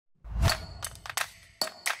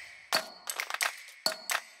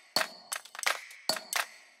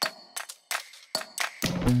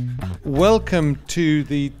Welcome to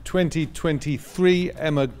the 2023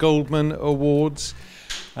 Emma Goldman Awards.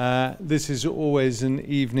 This is always an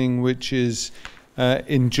evening which is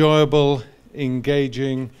enjoyable,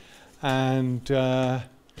 engaging, and I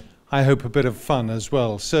hope a bit of fun as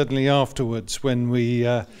well. Certainly afterwards when we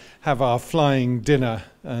have our flying dinner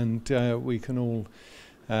and we can all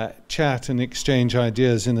chat and exchange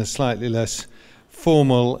ideas in a slightly less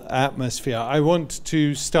formal atmosphere. I want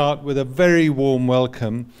to start with a very warm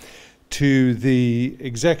welcome to the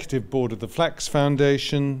Executive Board of the FLAX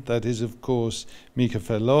Foundation. That is, of course, Mieke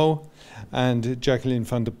Verloo and Jacqueline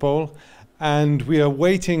van der Poel. And we are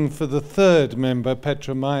waiting for the third member,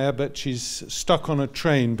 Petra Meyer, but she's stuck on a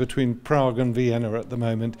train between Prague and Vienna at the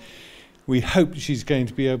moment. We hope she's going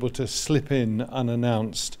to be able to slip in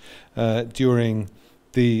unannounced during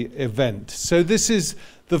the event. So this is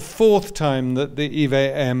the fourth time that the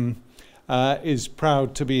IVM is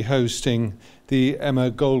proud to be hosting the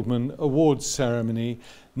Emma Goldman Awards ceremony.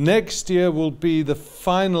 Next year will be the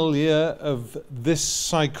final year of this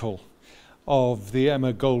cycle of the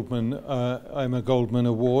Emma Goldman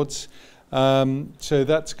Awards. So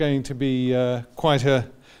that's going to be quite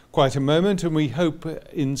a moment, and we hope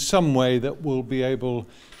in some way that we'll be able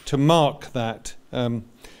to mark that.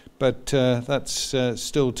 But that's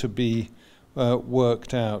still to be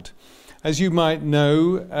worked out. As you might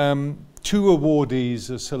know, 2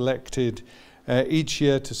 awardees are selected each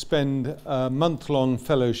year to spend a month-long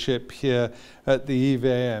fellowship here at the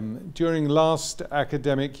IVM. During last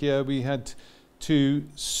academic year, we had 2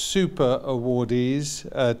 super awardees,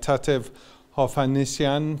 Tatev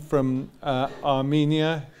Hovhannisyan from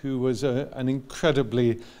Armenia, who was an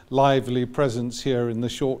incredibly lively presence here in the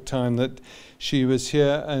short time that she was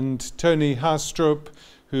here, and Tony Hastrup,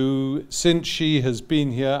 who, since she has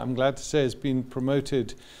been here, I'm glad to say, has been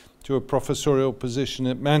promoted to a professorial position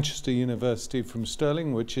at Manchester University from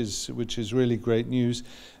Stirling, which is really great news.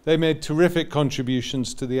 They made terrific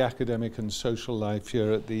contributions to the academic and social life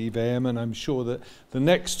here at the IVM, and I'm sure that the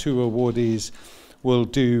next 2 awardees will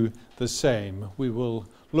do the same. We will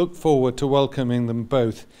look forward to welcoming them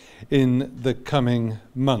both in the coming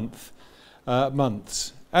months.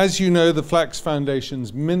 As you know, the FLAX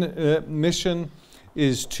Foundation's mission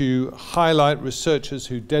is to highlight researchers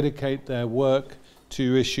who dedicate their work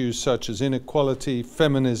to issues such as inequality,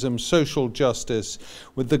 feminism, social justice,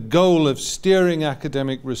 with the goal of steering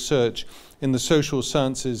academic research in the social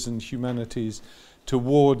sciences and humanities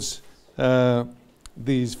towards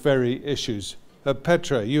these very issues.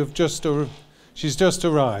 Petra, she's just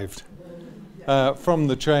arrived from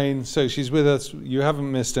the train, so she's with us. You haven't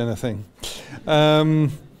missed anything.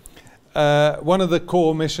 One of the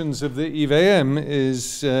core missions of the IVM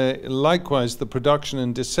is likewise the production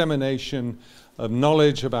and dissemination of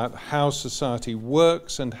knowledge about how society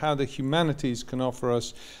works and how the humanities can offer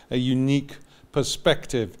us a unique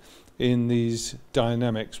perspective in these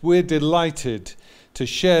dynamics. We're delighted to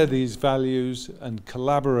share these values and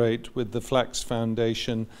collaborate with the FLAX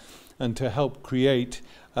Foundation and to help create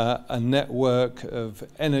a network of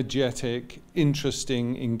energetic,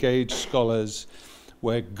 interesting, engaged scholars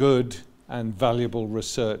where good and valuable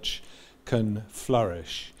research can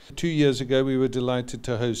flourish. 2 years ago, we were delighted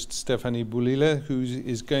to host Stefanie Boulila, who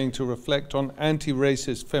is going to reflect on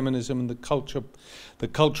anti-racist feminism and the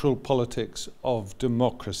cultural politics of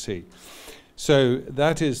democracy. So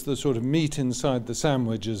that is the sort of meat inside the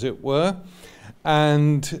sandwich, as it were.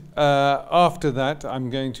 And after that, I'm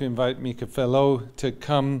going to invite Mieke Verloo to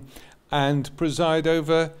come and preside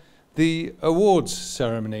over the awards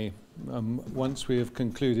ceremony. Once we have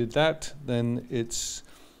concluded that, then it's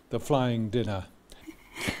the flying dinner.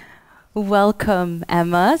 Welcome,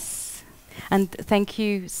 Emmas, and thank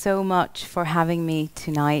you so much for having me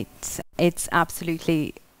tonight. It's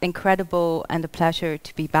absolutely incredible and a pleasure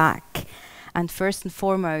to be back. And first and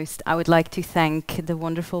foremost, I would like to thank the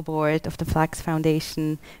wonderful board of the FLAX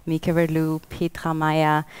Foundation, Mieke Verloo, Petra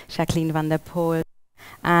Meyer, Jacqueline van der Poel,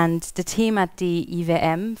 and the team at the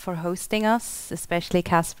IVM for hosting us, especially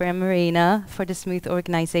Casper and Marina for the smooth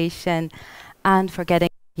organization and for getting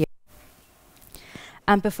here.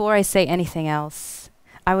 And before I say anything else,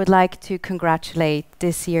 I would like to congratulate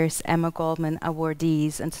this year's Emma Goldman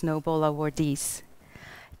awardees and Snowball awardees.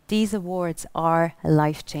 These awards are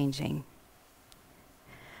life-changing.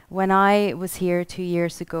 When I was here 2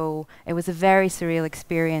 years ago, it was a very surreal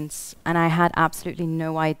experience, and I had absolutely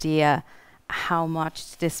no idea how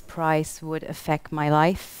much this prize would affect my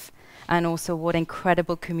life, and also what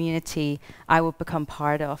incredible community I would become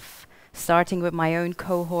part of, starting with my own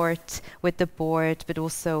cohort, with the board, but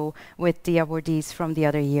also with the awardees from the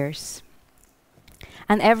other years.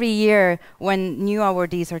 And every year, when new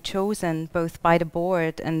awardees are chosen, both by the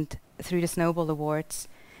board and through the Snowball Awards,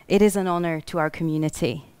 it is an honor to our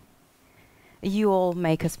community. You all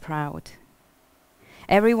make us proud.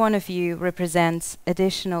 Every one of you represents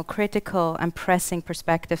additional critical and pressing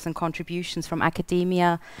perspectives and contributions from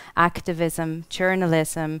academia, activism,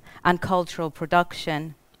 journalism, and cultural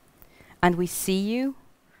production. And we see you,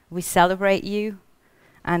 we celebrate you,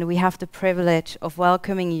 and we have the privilege of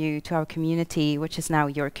welcoming you to our community, which is now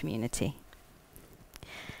your community.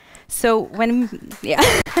 So when, yeah.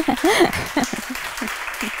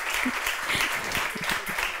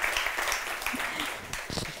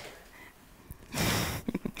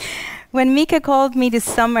 When Mieke called me this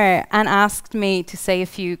summer and asked me to say a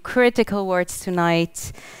few critical words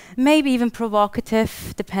tonight, maybe even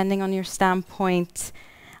provocative, depending on your standpoint,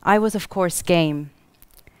 I was of course game.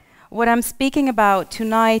 What I'm speaking about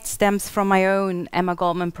tonight stems from my own Emma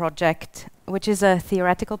Goldman project, which is a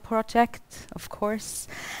theoretical project, of course,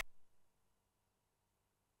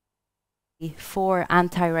 for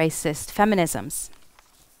anti-racist feminisms.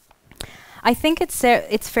 I think it's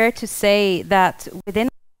fair to say that within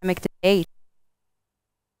academic debate,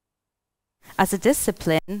 as a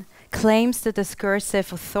discipline, claims the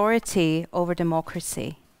discursive authority over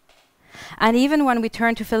democracy. And even when we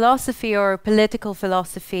turn to philosophy or political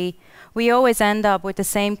philosophy, we always end up with the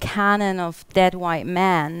same canon of dead white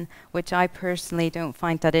men, which I personally don't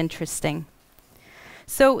find that interesting.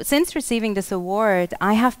 So since receiving this award,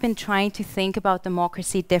 I have been trying to think about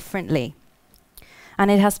democracy differently.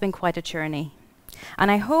 And it has been quite a journey.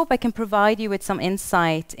 And I hope I can provide you with some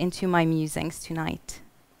insight into my musings tonight.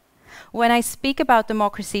 When I speak about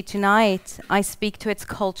democracy tonight, I speak to its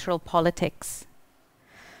cultural politics.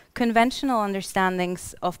 Conventional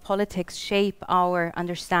understandings of politics shape our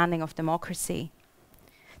understanding of democracy.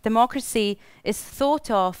 Democracy is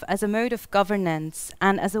thought of as a mode of governance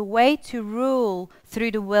and as a way to rule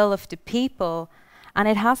through the will of the people, and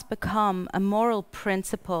it has become a moral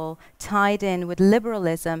principle tied in with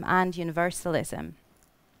liberalism and universalism.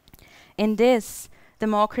 In this,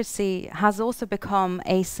 democracy has also become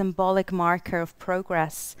a symbolic marker of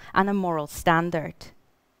progress and a moral standard.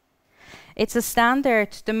 It's a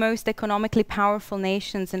standard the most economically powerful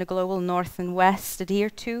nations in the global north and west adhere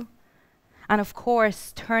to. And of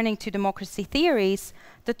course, turning to democracy theories,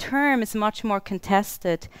 the term is much more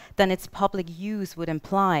contested than its public use would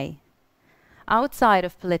imply. Outside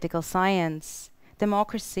of political science,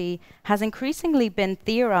 democracy has increasingly been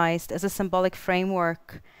theorized as a symbolic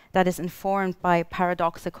framework that is informed by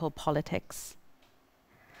paradoxical politics.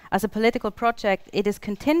 As a political project, it is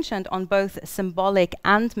contingent on both symbolic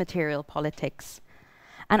and material politics.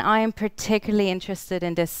 And I am particularly interested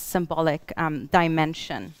in this symbolic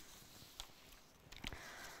dimension.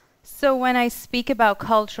 So when I speak about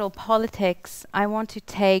cultural politics, I want to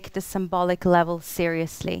take the symbolic level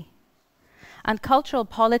seriously. And cultural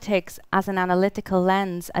politics as an analytical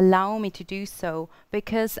lens allow me to do so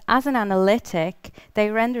because as an analytic,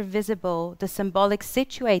 they render visible the symbolic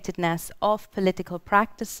situatedness of political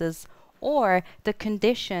practices or the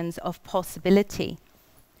conditions of possibility.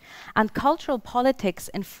 And cultural politics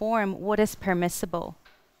inform what is permissible.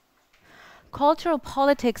 Cultural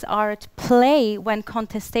politics are at play when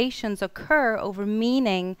contestations occur over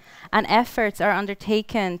meaning and efforts are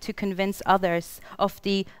undertaken to convince others of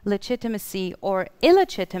the legitimacy or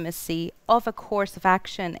illegitimacy of a course of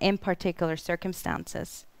action in particular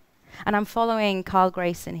circumstances. And I'm following Carl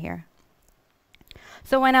Grayson here.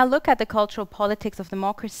 So when I look at the cultural politics of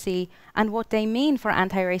democracy and what they mean for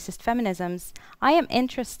anti-racist feminisms, I am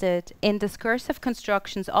interested in discursive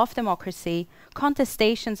constructions of democracy,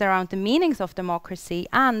 contestations around the meanings of democracy,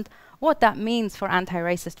 and what that means for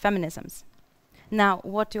anti-racist feminisms. Now,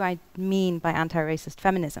 what do I mean by anti-racist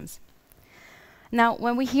feminisms? Now,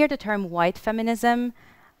 when we hear the term white feminism,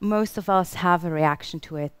 most of us have a reaction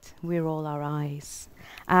to it. We roll our eyes.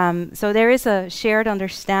 So there is a shared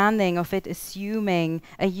understanding of it assuming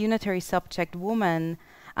a unitary subject woman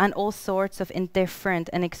and all sorts of indifferent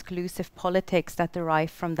and exclusive politics that derive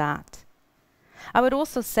from that. I would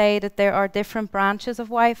also say that there are different branches of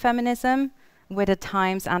white feminism with at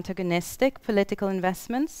times antagonistic political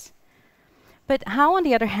investments. But how, on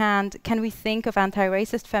the other hand, can we think of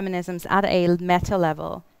anti-racist feminisms at a meta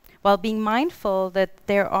level, while being mindful that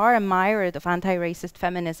there are a myriad of anti-racist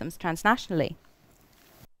feminisms transnationally?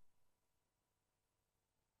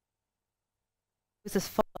 As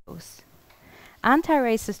follows.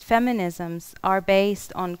 Anti-racist feminisms are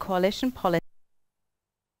based on coalition politics,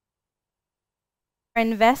 are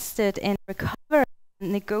invested in recovering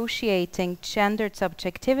negotiating gendered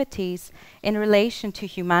subjectivities in relation to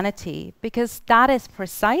humanity, because that is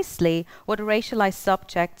precisely what racialized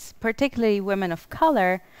subjects, particularly women of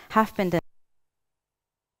color, have been in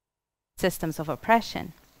systems of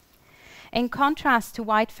oppression. In contrast to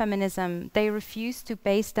white feminism, they refuse to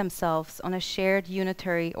base themselves on a shared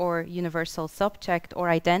unitary or universal subject or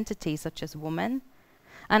identity, such as woman.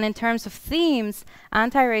 And in terms of themes,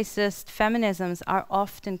 anti-racist feminisms are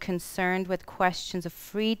often concerned with questions of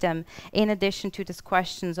freedom, in addition to these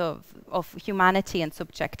questions of humanity and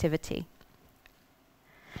subjectivity.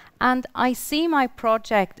 And I see my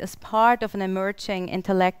project as part of an emerging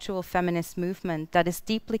intellectual feminist movement that is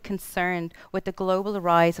deeply concerned with the global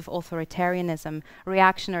rise of authoritarianism,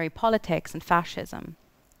 reactionary politics, and fascism.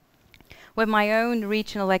 With my own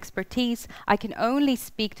regional expertise, I can only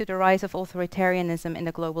speak to the rise of authoritarianism in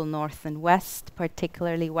the global north and west,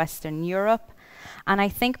 particularly Western Europe, and I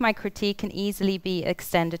think my critique can easily be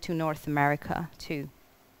extended to North America too.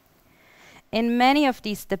 In many of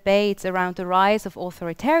these debates around the rise of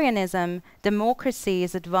authoritarianism, democracy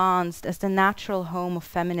is advanced as the natural home of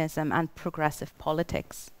feminism and progressive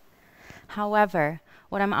politics. However,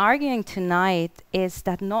 what I'm arguing tonight is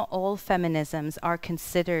that not all feminisms are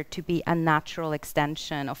considered to be a natural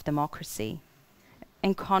extension of democracy.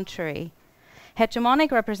 In contrary,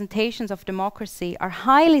 hegemonic representations of democracy are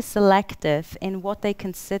highly selective in what they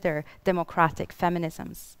consider democratic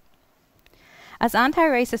feminisms. As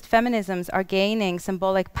anti-racist feminisms are gaining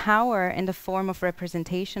symbolic power in the form of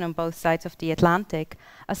representation on both sides of the Atlantic,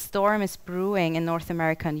 a storm is brewing in North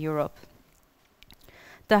America and Europe.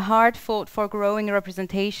 The hard-fought for growing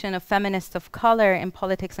representation of feminists of color in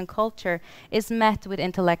politics and culture is met with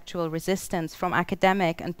intellectual resistance from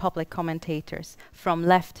academic and public commentators, from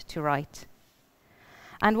left to right.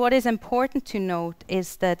 And what is important to note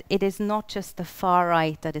is that it is not just the far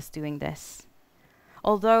right that is doing this.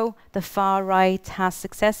 Although the far right has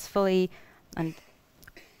successfully and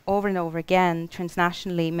over again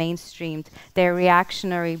transnationally mainstreamed their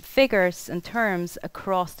reactionary figures and terms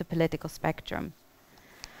across the political spectrum.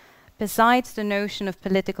 Besides the notion of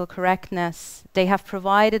political correctness, they have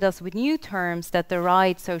provided us with new terms that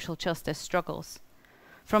deride social justice struggles.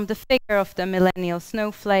 From the figure of the millennial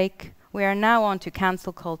snowflake, we are now on to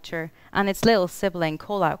cancel culture and its little sibling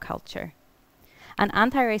call-out culture. And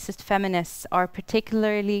anti-racist feminists are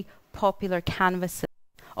particularly popular canvases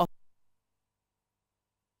of.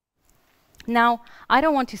 Now, I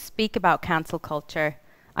don't want to speak about cancel culture.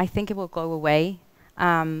 I think it will go away.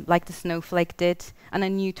 Like the snowflake did, and a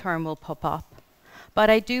new term will pop up. But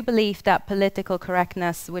I do believe that political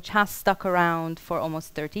correctness, which has stuck around for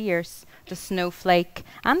almost 30 years, the snowflake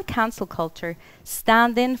and cancel culture,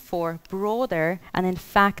 stand in for broader and in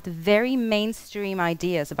fact very mainstream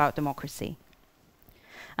ideas about democracy.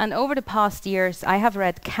 And over the past years, I have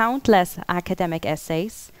read countless academic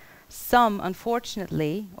essays, some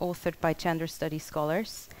unfortunately authored by gender studies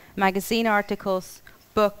scholars, magazine articles,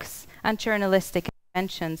 books, and journalistic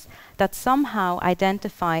interventions that somehow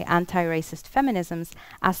identify anti-racist feminisms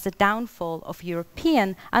as the downfall of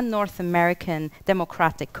European and North American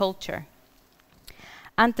democratic culture.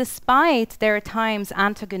 And despite their at times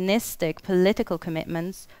antagonistic political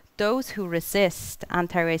commitments, those who resist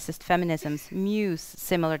anti-racist feminisms muse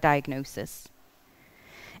similar diagnoses.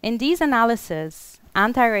 In these analyses,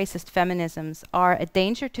 anti-racist feminisms are a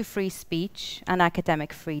danger to free speech and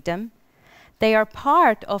academic freedom. They are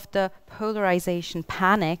part of the polarization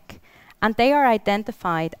panic, and they are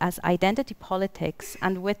identified as identity politics,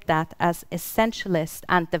 and with that as essentialist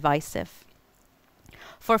and divisive.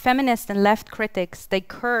 For feminist and left critics, they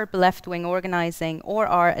curb left-wing organizing or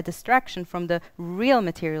are a distraction from the real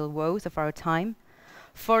material woes of our time.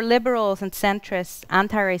 For liberals and centrists,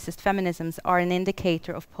 anti-racist feminisms are an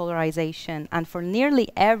indicator of polarization, and for nearly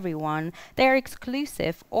everyone, they are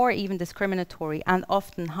exclusive or even discriminatory and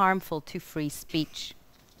often harmful to free speech.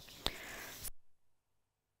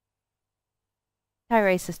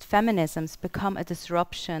 Anti-racist feminisms become a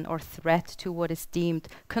disruption or threat to what is deemed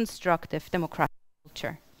constructive democratic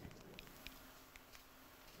culture.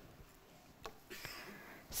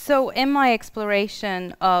 So in my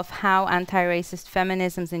exploration of how anti-racist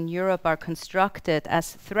feminisms in Europe are constructed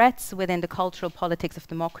as threats within the cultural politics of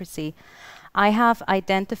democracy, I have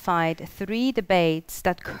identified 3 debates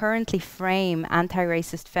that currently frame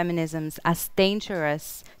anti-racist feminisms as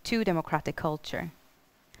dangerous to democratic culture.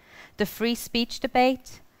 The free speech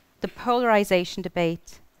debate, the polarization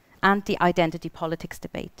debate, and the identity politics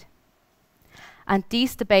debate. And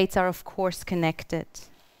these debates are of course connected.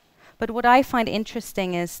 But what I find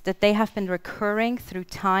interesting is that they have been recurring through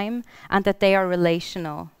time and that they are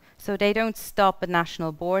relational. so they don't stop at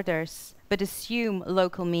national borders, but assume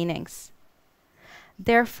local meanings.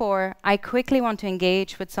 Therefore, I quickly want to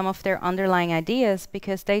engage with some of their underlying ideas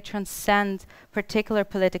because they transcend particular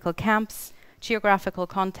political camps, geographical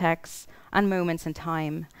contexts, and moments in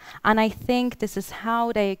time. And I think this is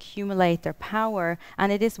how they accumulate their power,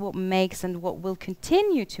 and it is what makes and what will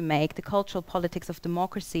continue to make the cultural politics of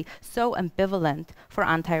democracy so ambivalent for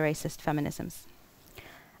anti-racist feminisms.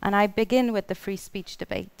 And I begin with the free speech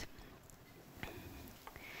debate.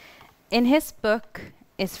 In his book,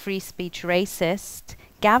 Is Free Speech Racist?,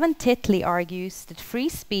 Gavin Titley argues that free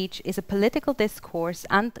speech is a political discourse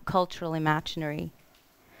and cultural imaginary.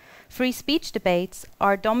 Free speech debates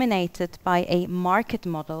are dominated by a market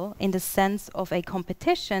model in the sense of a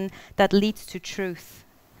competition that leads to truth.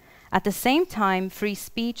 At the same time, free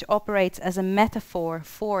speech operates as a metaphor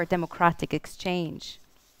for democratic exchange.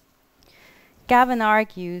 Gavin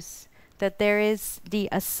argues that there is the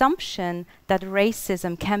assumption that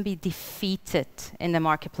racism can be defeated in the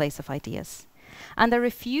marketplace of ideas. And the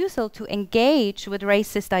refusal to engage with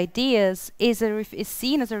racist ideas is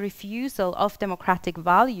seen as a refusal of democratic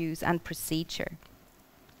values and procedure.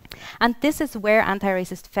 And this is where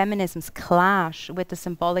anti-racist feminisms clash with the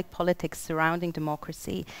symbolic politics surrounding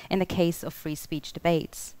democracy in the case of free speech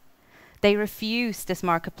debates. They refuse this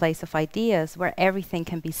marketplace of ideas where everything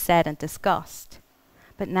can be said and discussed.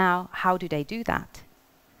 But now, how do they do that?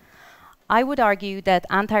 I would argue that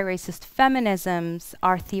anti-racist feminisms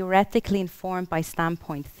are theoretically informed by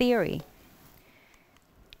standpoint theory.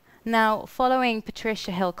 Now, following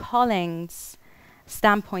Patricia Hill Collins,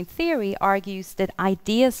 standpoint theory argues that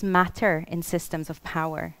ideas matter in systems of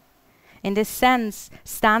power. In this sense,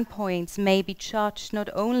 standpoints may be judged not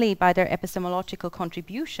only by their epistemological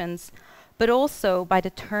contributions, but also by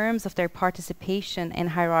the terms of their participation in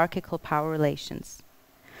hierarchical power relations.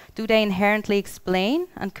 Do they inherently explain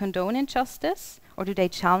and condone injustice, or do they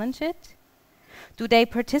challenge it? Do they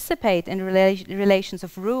participate in relations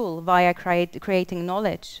of rule via creating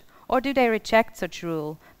knowledge, or do they reject such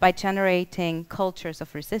rule by generating cultures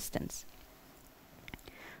of resistance?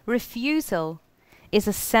 Refusal is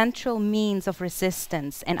a central means of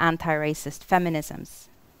resistance in anti-racist feminisms.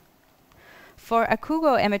 For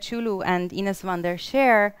Akugo Emechulu and Ines van der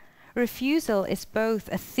Scheer, refusal is both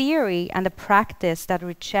a theory and a practice that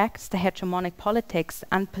rejects the hegemonic politics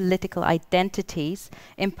and political identities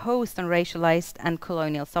imposed on racialized and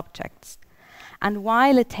colonial subjects. And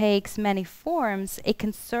while it takes many forms, it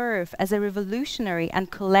can serve as a revolutionary and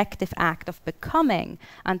collective act of becoming,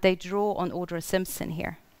 and they draw on Audra Simpson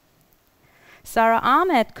here. Sarah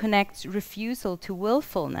Ahmed connects refusal to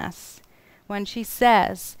willfulness when she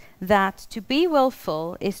says that to be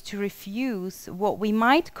willful is to refuse what we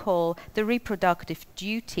might call the reproductive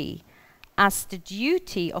duty as the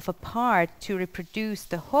duty of a part to reproduce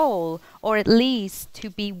the whole, or at least to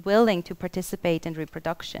be willing to participate in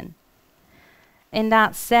reproduction. In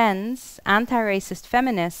that sense, anti-racist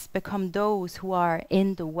feminists become those who are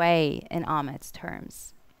in the way, in Ahmed's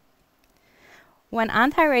terms. When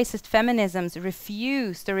anti-racist feminisms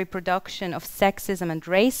refuse the reproduction of sexism and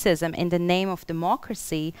racism in the name of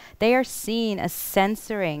democracy, they are seen as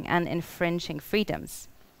censoring and infringing freedoms.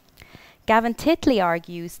 Gavin Titley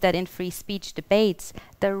argues that in free speech debates,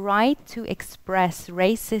 the right to express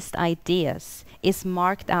racist ideas is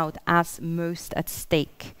marked out as most at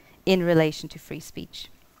stake in relation to free speech.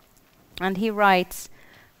 And he writes,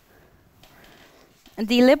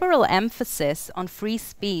 the liberal emphasis on free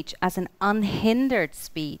speech as an unhindered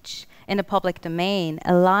speech in the public domain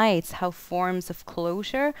elides how forms of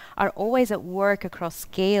closure are always at work across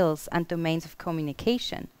scales and domains of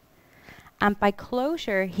communication. And by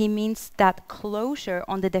closure, he means that closure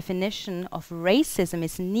on the definition of racism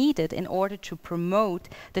is needed in order to promote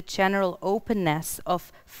the general openness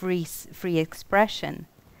of free expression.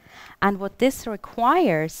 And what this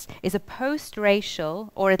requires is a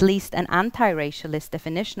post-racial, or at least an anti-racialist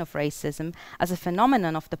definition of racism as a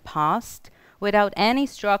phenomenon of the past, without any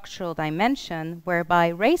structural dimension,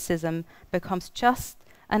 whereby racism becomes just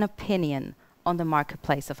an opinion on the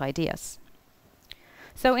marketplace of ideas.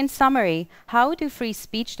 So in summary, how do free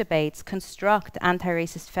speech debates construct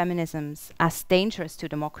anti-racist feminisms as dangerous to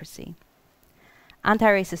democracy?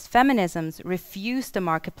 Anti-racist feminisms refuse the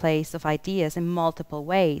marketplace of ideas in multiple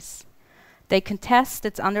ways. They contest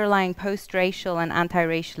its underlying post-racial and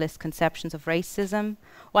anti-racialist conceptions of racism,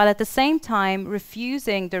 while at the same time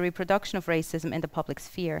refusing the reproduction of racism in the public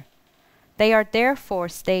sphere. They are therefore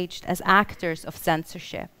staged as actors of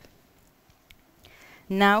censorship.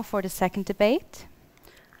 Now for the second debate,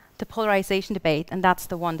 the polarization debate, and that's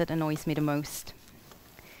the one that annoys me the most.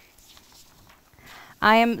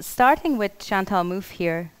 I am starting with Chantal Mouffe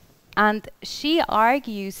here, And she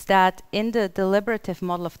argues that in the deliberative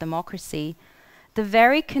model of democracy, the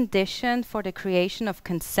very condition for the creation of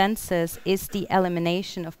consensus is the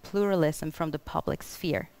elimination of pluralism from the public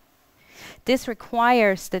sphere. This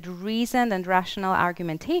requires that reason and rational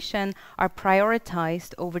argumentation are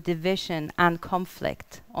prioritized over division and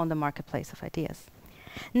conflict on the marketplace of ideas.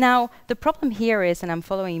 Now, the problem here is, and I'm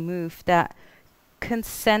following Move, that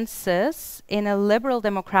consensus in a liberal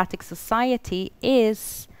democratic society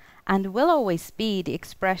is and will always be the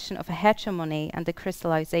expression of a hegemony and the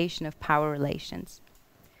crystallization of power relations.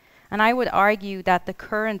 And I would argue that the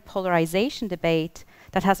current polarization debate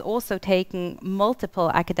that has also taken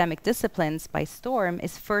multiple academic disciplines by storm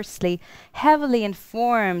is firstly heavily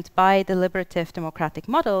informed by deliberative democratic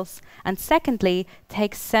models, and secondly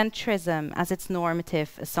takes centrism as its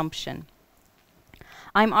normative assumption.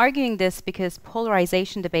 I'm arguing this because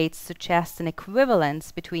polarization debates suggest an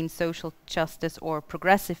equivalence between social justice or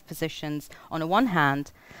progressive positions on the one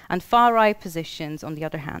hand and far-right positions on the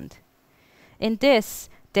other hand. In this,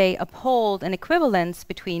 they uphold an equivalence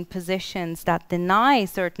between positions that deny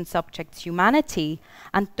certain subjects humanity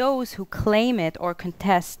and those who claim it or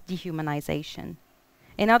contest dehumanization.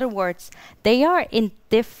 In other words, they are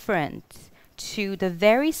indifferent to the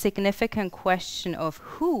very significant question of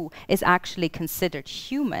who is actually considered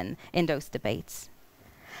human in those debates.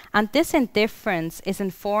 And this indifference is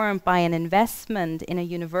informed by an investment in a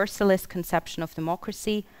universalist conception of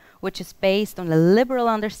democracy, which is based on a liberal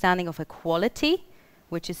understanding of equality,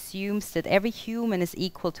 which assumes that every human is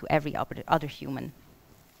equal to every other human.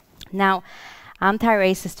 Now,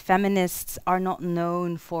 anti-racist feminists are not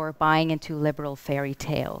known for buying into liberal fairy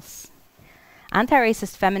tales.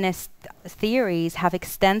 Anti-racist feminist theories have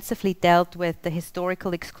extensively dealt with the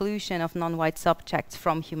historical exclusion of non-white subjects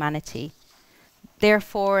from humanity.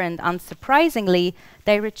 Therefore, and unsurprisingly,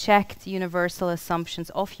 they reject universal assumptions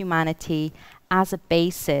of humanity as a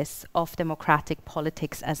basis of democratic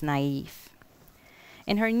politics as naive.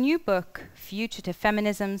 In her new book, Fugitive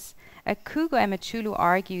Feminisms, Akugo Emechulu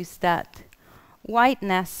argues that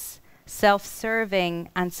whiteness, self-serving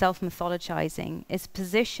and self-mythologizing is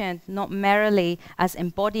positioned not merely as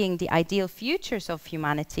embodying the ideal futures of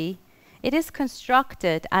humanity, it is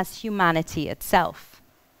constructed as humanity itself.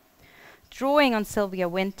 Drawing on Sylvia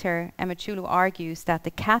Wynter, Emechulu argues that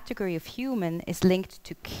the category of human is linked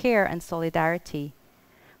to care and solidarity,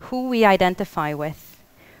 who we identify with,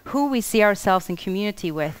 who we see ourselves in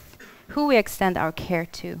community with, who we extend our care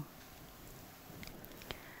to.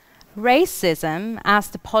 Racism, as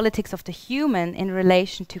the politics of the human in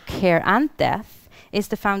relation to care and death, is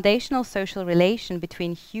the foundational social relation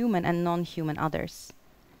between human and non-human others.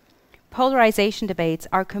 Polarization debates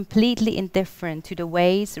are completely indifferent to the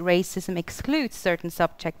ways racism excludes certain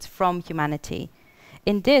subjects from humanity.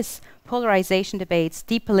 In this, polarization debates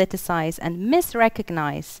depoliticize and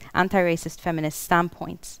misrecognize anti-racist feminist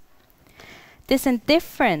standpoints. This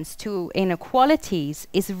indifference to inequalities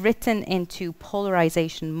is written into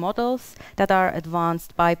polarization models that are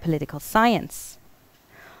advanced by political science.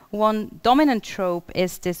 One dominant trope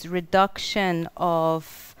is this reduction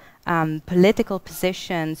of political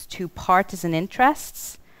positions to partisan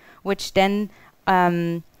interests, which then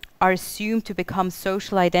are assumed to become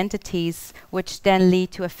social identities, which then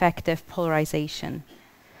lead to effective polarization.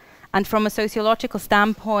 And from a sociological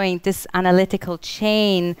standpoint, this analytical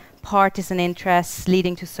chain, partisan interests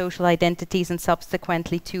leading to social identities and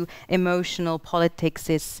subsequently to emotional politics,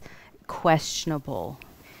 is questionable.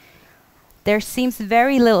 There seems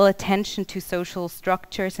very little attention to social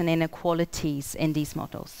structures and inequalities in these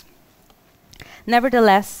models.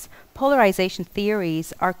 Nevertheless, polarization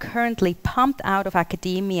theories are currently pumped out of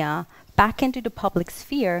academia back into the public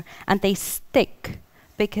sphere, and they stick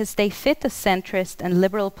because they fit the centrist and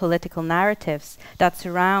liberal political narratives that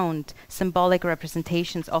surround symbolic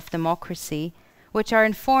representations of democracy, which are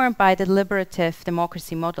informed by the deliberative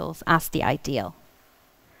democracy models as the ideal.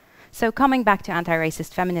 So coming back to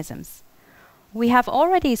anti-racist feminisms, we have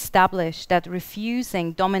already established that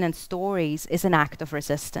refusing dominant stories is an act of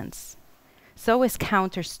resistance. So is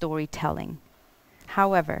counter-storytelling.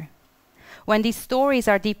 However, when these stories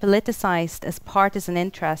are depoliticized as partisan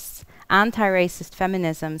interests, anti-racist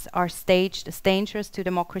feminisms are staged as dangerous to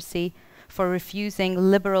democracy for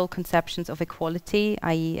refusing liberal conceptions of equality,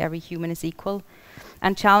 i.e. every human is equal,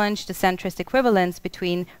 and challenge the centrist equivalence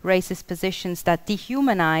between racist positions that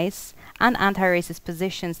dehumanize and anti-racist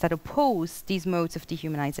positions that oppose these modes of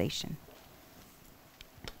dehumanization.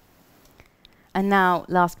 And now,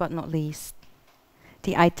 last but not least,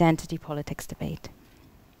 the identity politics debate.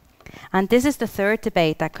 And this is the third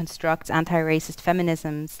debate that constructs anti-racist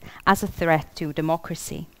feminisms as a threat to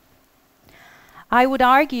democracy. I would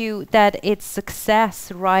argue that its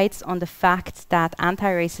success rides on the fact that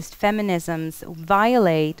anti-racist feminisms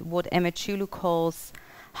violate what Emma Goldman calls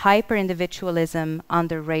hyper-individualism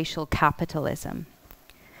under racial capitalism.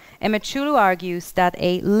 Emma Goldman argues that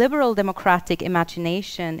a liberal democratic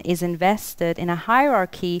imagination is invested in a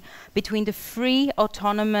hierarchy between the free,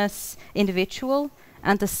 autonomous individual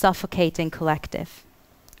and the suffocating collective.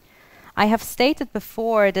 I have stated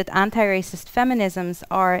before that anti-racist feminisms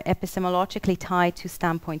are epistemologically tied to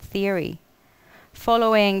standpoint theory.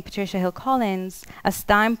 Following Patricia Hill Collins, a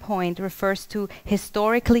standpoint refers to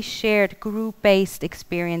historically shared group-based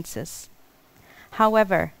experiences.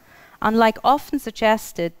 However, unlike often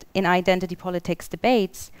suggested in identity politics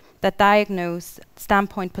debates that diagnose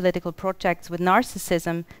standpoint political projects with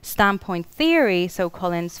narcissism, standpoint theory, so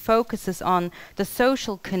Collins, focuses on the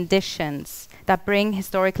social conditions that bring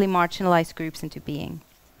historically marginalized groups into being.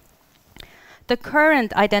 The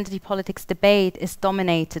current identity politics debate is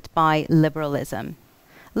dominated by liberalism.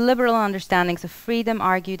 Liberal understandings of freedom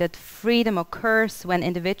argue that freedom occurs when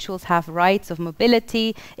individuals have rights of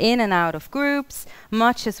mobility in and out of groups,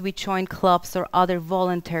 much as we join clubs or other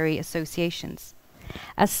voluntary associations.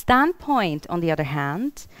 A standpoint, on the other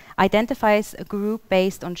hand, identifies a group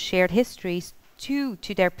based on shared histories due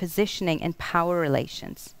to their positioning in power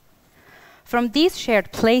relations. From these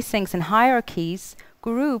shared placings and hierarchies,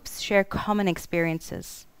 groups share common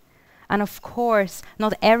experiences. And of course,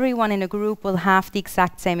 not everyone in a group will have the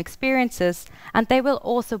exact same experiences, and they will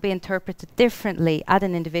also be interpreted differently at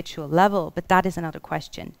an individual level, but that is another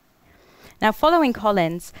question. Now, following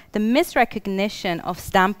Collins, the misrecognition of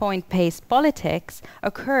standpoint-based politics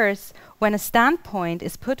occurs when a standpoint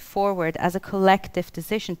is put forward as a collective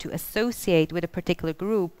decision to associate with a particular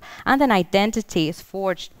group, and an identity is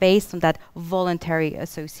forged based on that voluntary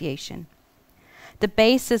association. The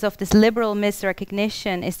basis of this liberal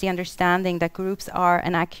misrecognition is the understanding that groups are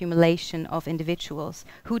an accumulation of individuals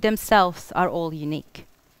who themselves are all unique.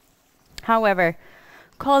 However,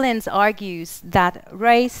 Collins argues that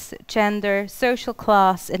race, gender, social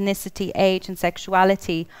class, ethnicity, age, and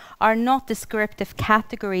sexuality are not descriptive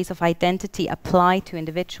categories of identity applied to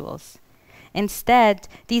individuals. Instead,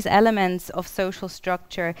 these elements of social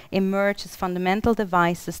structure emerge as fundamental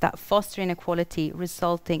devices that foster inequality,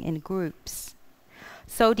 resulting in groups.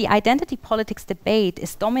 So the identity politics debate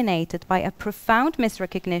is dominated by a profound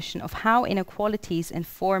misrecognition of how inequalities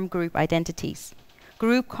inform group identities.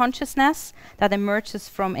 Group consciousness that emerges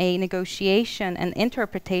from a negotiation and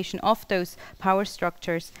interpretation of those power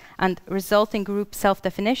structures and resulting group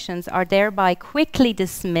self-definitions are thereby quickly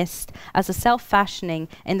dismissed as a self-fashioning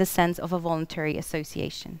in the sense of a voluntary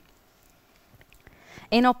association.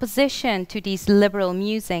 In opposition to these liberal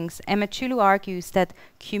musings, Emma Goldman argues that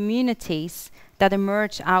communities that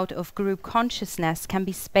emerge out of group consciousness can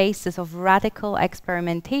be spaces of radical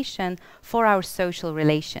experimentation for our social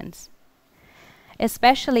relations.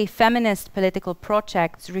 Especially feminist political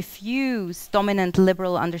projects refuse dominant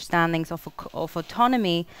liberal understandings of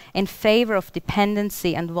autonomy in favor of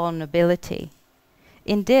dependency and vulnerability.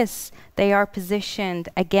 In this, they are positioned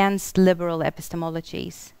against liberal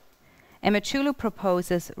epistemologies. Emma Goldman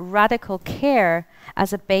proposes radical care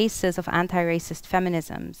as a basis of anti-racist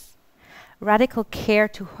feminisms. Radical care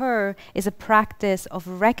to her is a practice of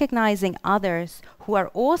recognizing others who are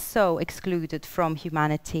also excluded from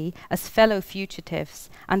humanity as fellow fugitives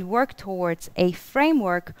and work towards a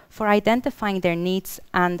framework for identifying their needs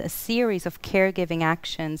and a series of caregiving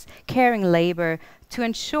actions, caring labor, to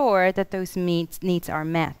ensure that those needs are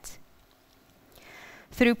met.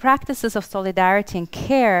 Through practices of solidarity and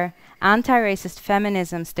care, anti-racist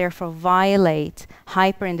feminisms therefore violate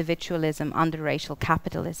hyper-individualism under racial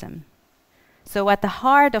capitalism. So at the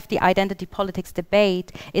heart of the identity politics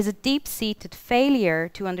debate is a deep-seated failure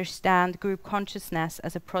to understand group consciousness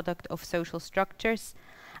as a product of social structures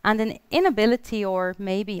and an inability or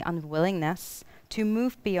maybe unwillingness to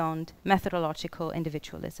move beyond methodological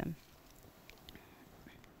individualism.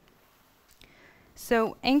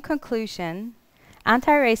 So in conclusion,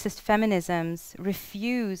 anti-racist feminisms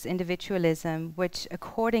refuse individualism, which,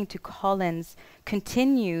 according to Collins,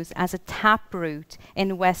 continues as a taproot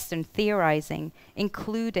in Western theorizing,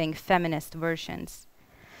 including feminist versions.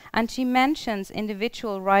 And she mentions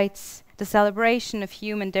individual rights, the celebration of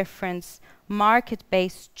human difference,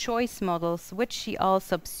 market-based choice models, which she all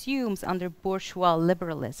subsumes under bourgeois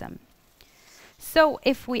liberalism. So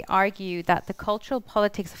if we argue that the cultural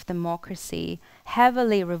politics of democracy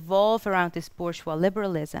heavily revolve around this bourgeois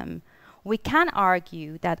liberalism, we can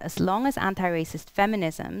argue that as long as anti-racist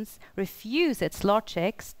feminisms refuse its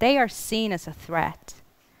logics, they are seen as a threat.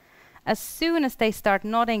 as soon as they start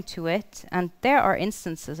nodding to it, and there are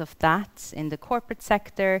instances of that in the corporate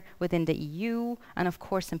sector, within the EU, and of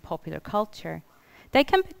course in popular culture, they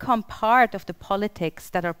can become part of the politics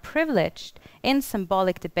that are privileged in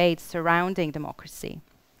symbolic debates surrounding democracy.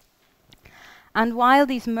 And while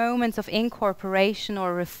these moments of incorporation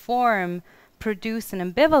or reform produce an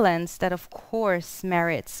ambivalence that of course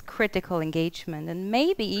merits critical engagement and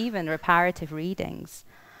maybe even reparative readings,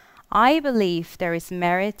 I believe there is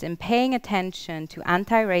merit in paying attention to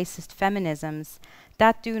anti-racist feminisms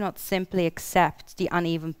that do not simply accept the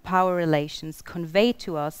uneven power relations conveyed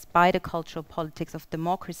to us by the cultural politics of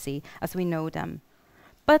democracy as we know them,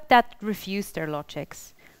 but that refuse their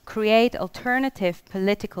logics, create alternative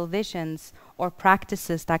political visions or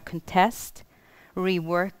practices that contest,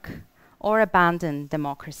 rework, or abandon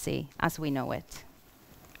democracy as we know it.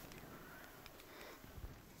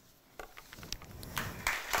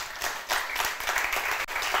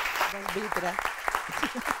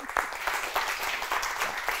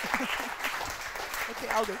 Okay,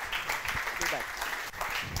 I'll do that.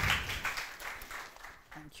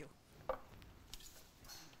 Thank you.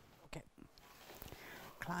 Okay.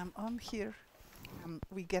 Climb on here.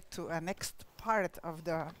 We get to a next part of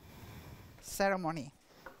the ceremony.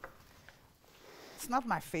 It's not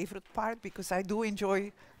my favorite part because I do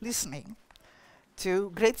enjoy listening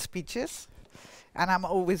to great speeches, and I'm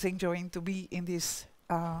always enjoying to be in this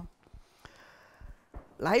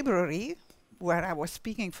library where I was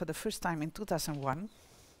speaking for the first time in 2001,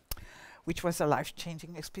 which was a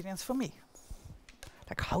life-changing experience for me.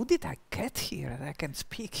 Like, how did I get here that I can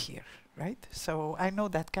speak here, right? So I know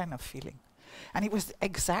that kind of feeling. And it was the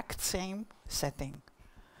exact same setting.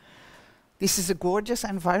 This is a gorgeous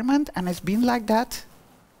environment, and it's been like that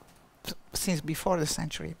since before the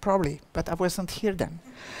century, probably, but I wasn't here then.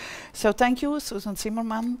 So thank you, Susan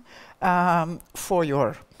Zimmerman, for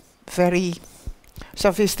your very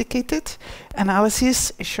sophisticated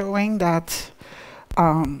analysis showing that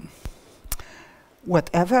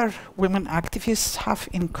whatever women activists have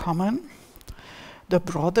in common, the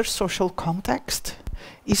broader social context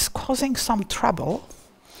is causing some trouble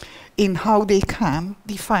in how they can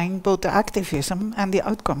define both the activism and the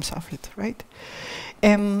outcomes of it, right?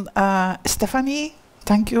 And Stefanie,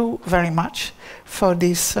 thank you very much for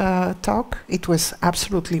this talk. It was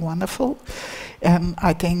absolutely wonderful. And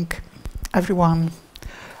I think everyone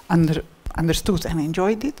understood and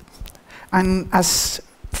enjoyed it. And as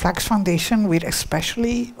FLAX Foundation, we're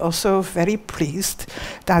especially also very pleased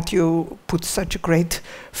that you put such a great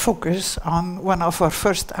focus on one of our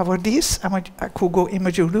first awardees, Kugo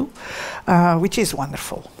Imajulu, which is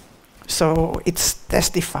wonderful. So it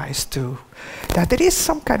testifies to that there is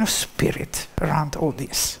some kind of spirit around all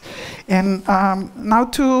this. And now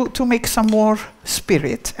to make some more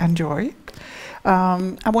spirit and joy,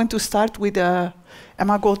 I want to start with the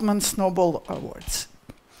Emma Goldman Snowball Awards.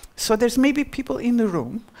 So there's maybe people in the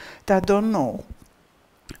room that don't know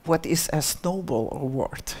what is a Snowball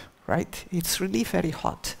Award, right? It's really very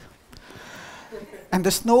hot. And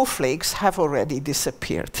the snowflakes have already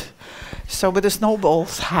disappeared. So, but the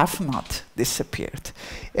snowballs have not disappeared.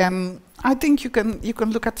 I think you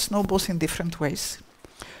can look at snowballs in different ways.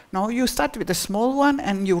 Now you start with a small one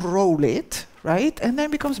and you roll it, right? And then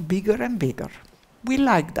it becomes bigger and bigger. We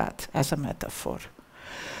like that as a metaphor.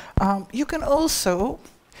 You can also,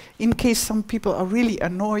 in case some people are really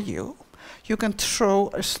annoy you, you can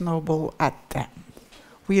throw a snowball at them.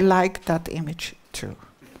 We like that image too.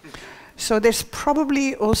 So there's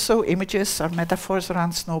probably also images or metaphors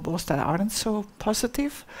around snowballs that aren't so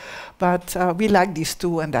positive, but we like these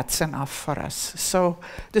two and that's enough for us. So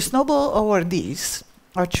the Snowball awardees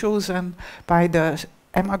are chosen by the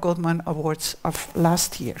Emma Goldman Awards of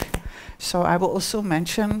last year. So I will also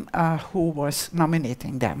mention who was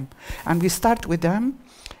nominating them. And we start with them,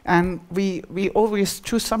 and we always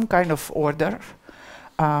choose some kind of order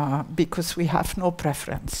because we have no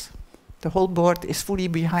preference. The whole board is fully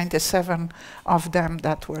behind the 7 of them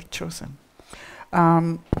that were chosen.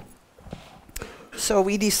 So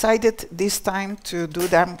we decided this time to do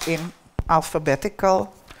them in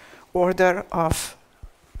alphabetical order of,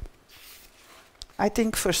 I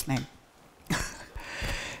think, first name.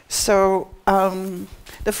 So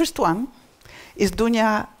the first one is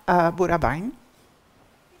Dunya Bourabain.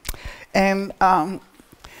 And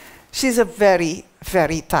she's a very,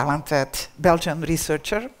 very talented Belgian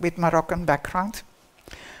researcher with Moroccan background,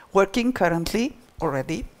 working currently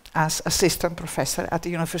already as assistant professor at the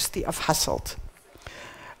University of Hasselt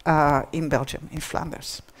in Belgium, in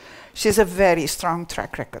Flanders. She has a very strong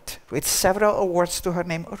track record with several awards to her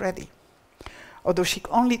name already, although she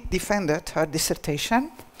only defended her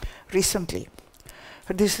dissertation recently.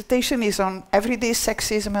 Her dissertation is on everyday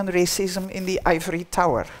sexism and racism in the ivory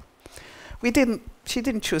tower. She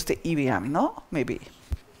didn't choose the EVM, no? Maybe.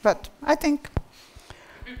 But I think,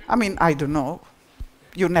 I don't know.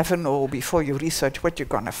 You never know before you research what you're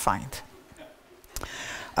going to find.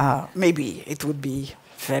 Maybe it would be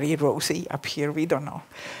very rosy up here, we don't know.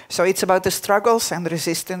 So it's about the struggles and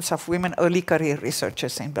resistance of women early career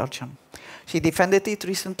researchers in Belgium. She defended it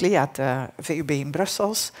recently at VUB in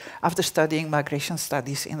Brussels after studying migration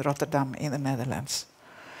studies in Rotterdam in the Netherlands.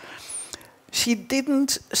 She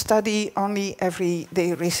didn't study only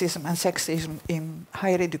everyday racism and sexism in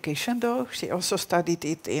higher education, though. She also studied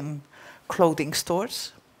it in clothing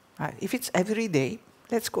stores. If it's everyday,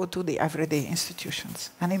 let's go to the everyday institutions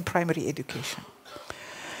and in primary education.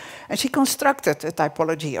 And she constructed a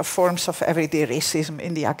typology of forms of everyday racism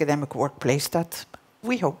in the academic workplace that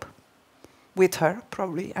we hope, with her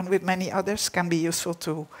probably, and with many others, can be useful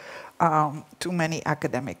to many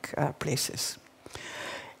academic places.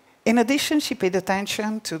 In addition, she paid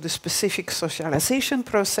attention to the specific socialization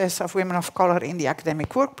process of women of color in the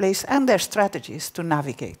academic workplace and their strategies to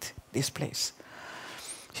navigate this place.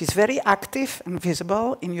 She's very active and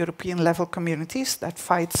visible in European-level communities that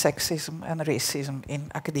fight sexism and racism in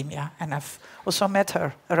academia, and I've also met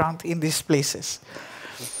her around in these places.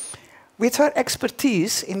 With her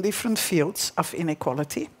expertise in different fields of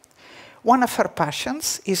inequality, one of her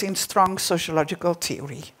passions is in strong sociological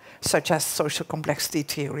theory, such as social complexity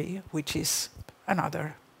theory, which is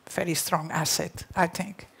another very strong asset, I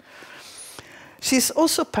think. She's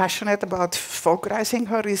also passionate about focusing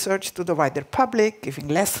her research to the wider public, giving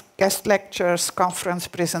guest lectures, conference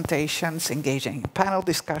presentations, engaging in panel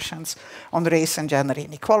discussions on race and gender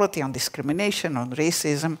inequality, on discrimination, on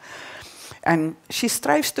racism. And she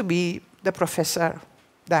strives to be the professor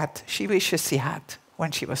that she wishes she had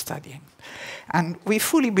when she was studying. And we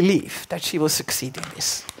fully believe that she will succeed in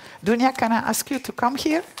this. Dunja, can I ask you to come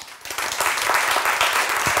here?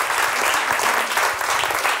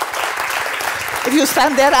 If you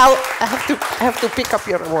stand there, I have to pick up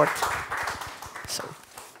your award. So,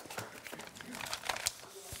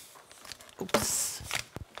 oops.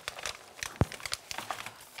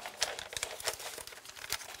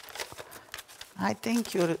 I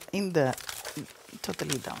think you're in the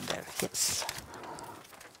totally down there. Yes.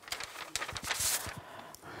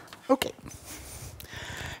 Okay.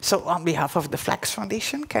 So on behalf of the FLAX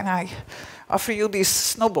Foundation, can I offer you this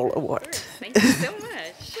Snowball Award? Thank you so much.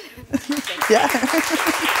 Yeah,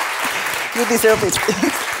 you deserve it.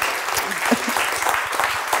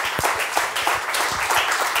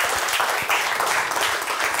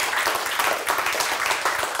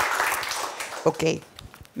 Okay,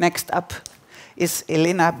 next up is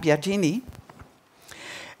Elena Biagini.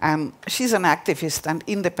 She's an activist and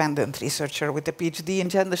independent researcher with a PhD in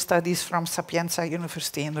gender studies from Sapienza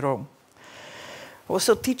University in Rome.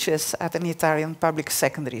 Also teaches at an Italian public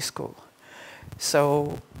secondary school.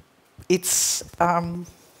 So it's a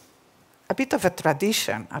bit of a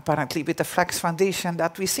tradition, apparently, with the FLAX Foundation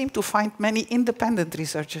that we seem to find many independent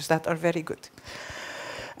researchers that are very good.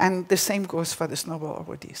 And the same goes for the Snowball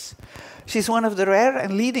awardees. She's one of the rare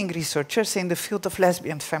and leading researchers in the field of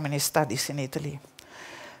lesbian feminist studies in Italy.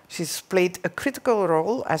 She's played a critical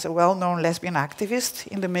role as a well-known lesbian activist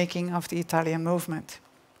in the making of the Italian movement,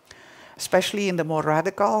 especially in the more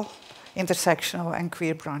radical, intersectional and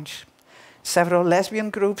queer branch. Several lesbian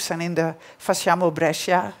groups and in the Facciamo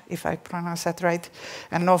Brescia, if I pronounce that right,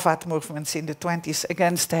 and Novat movements in the 20s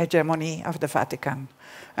against the hegemony of the Vatican.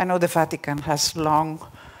 I know the Vatican has long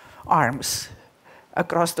arms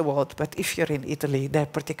across the world, but if you're in Italy, they're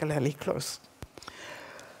particularly close.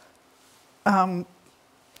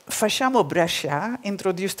 Facciamo Brescia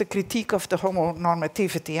introduced a critique of the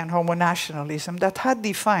homonormativity and homonationalism that had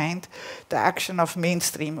defined the action of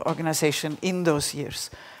mainstream organization in those years.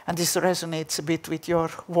 And this resonates a bit with your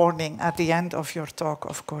warning at the end of your talk,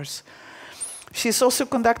 of course. She's also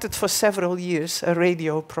conducted for several years a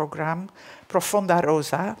radio program, Profonda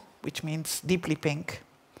Rosa, which means deeply pink,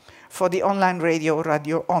 for the online radio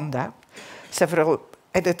Radio Onda,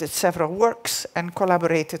 edited several works and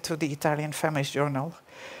collaborated to the Italian feminist journal.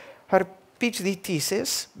 Her PhD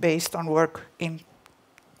thesis, based on work in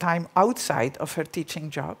time outside of her teaching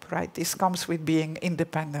job, right? This comes with being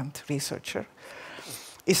independent researcher,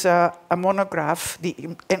 is a monograph,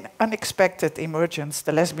 An Unexpected Emergence,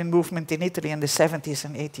 the lesbian movement in Italy in the 70s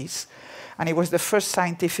and 80s. And it was the first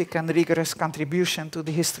scientific and rigorous contribution to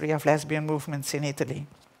the history of lesbian movements in Italy.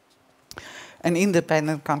 An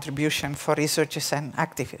independent contribution for researchers and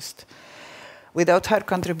activists. Without her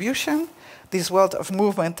contribution, this world of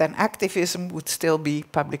movement and activism would still be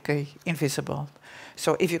publicly invisible.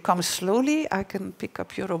 So if you come slowly, I can pick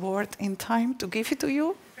up your award in time to give it to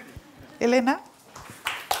you. Elena?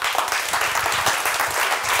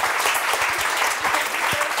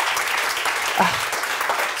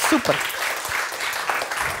 Super.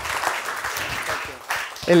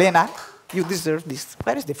 Elena, you deserve this.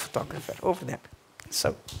 Where is the photographer? Over there.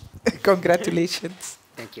 So, congratulations.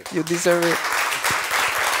 Thank you. You deserve it.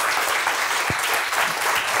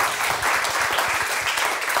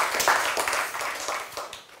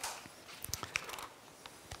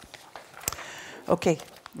 Okay,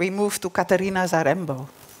 we move to Katarina Zarembo.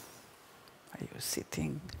 Are you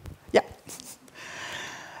sitting? Yeah.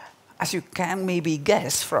 As you can maybe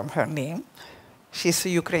guess from her name, she's a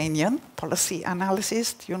Ukrainian policy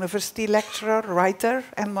analyst, university lecturer, writer,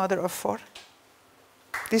 and mother of 4.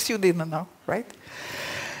 This you didn't know, right?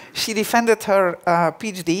 She defended her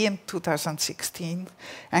PhD in 2016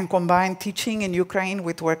 and combined teaching in Ukraine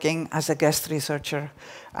with working as a guest researcher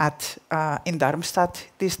in Darmstadt,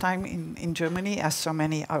 this time in Germany, as so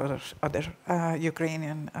many other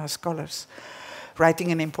Ukrainian scholars.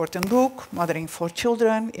 Writing an important book, mothering 4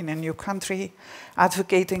 children in a new country,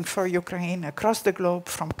 advocating for Ukraine across the globe,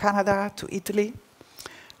 from Canada to Italy.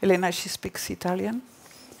 Elena, she speaks Italian.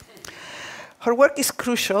 Her work is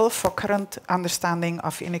crucial for current understanding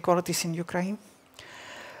of inequalities in Ukraine.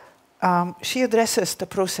 She addresses the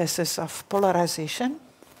processes of polarization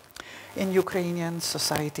in Ukrainian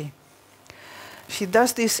society. She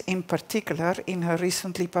does this in particular in her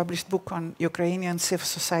recently published book on Ukrainian civil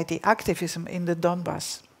society activism in the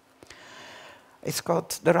Donbass. It's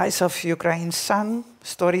called The Rise of Ukraine's Sun,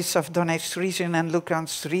 Stories of Donetsk region and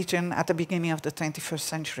Lugansk region at the beginning of the 21st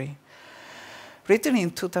century. Written in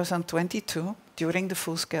 2022 during the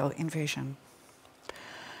full-scale invasion.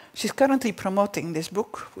 She's currently promoting this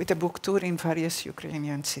book with a book tour in various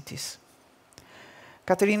Ukrainian cities.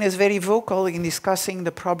 Katarina is very vocal in discussing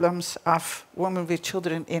the problems of women with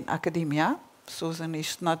children in academia. Susan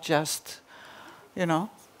is not just, you know,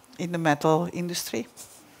 in the metal industry.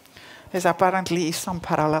 There's apparently some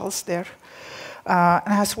parallels there.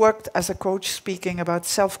 And has worked as a coach speaking about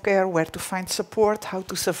self-care, where to find support, how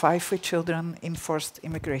to survive with children in forced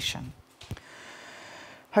immigration.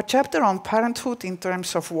 Her chapter on parenthood in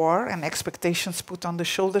terms of war and expectations put on the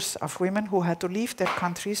shoulders of women who had to leave their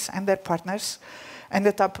countries and their partners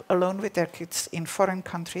ended up alone with their kids in foreign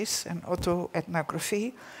countries, and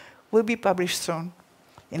autoethnography will be published soon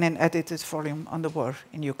in an edited volume on the war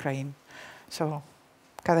in Ukraine. So,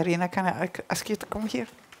 Katarina, can I ask you to come here?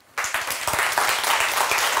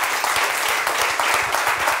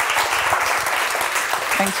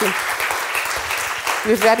 Thank you.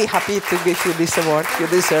 We're very happy to give you this award. You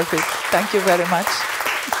deserve it. Thank you very much.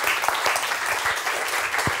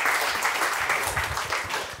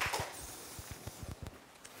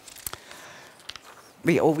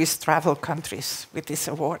 We always travel countries with these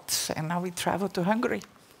awards, and now we travel to Hungary.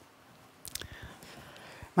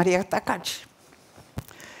 Maria Takács.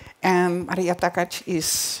 And Maria Takács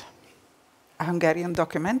is a Hungarian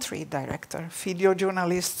documentary director, video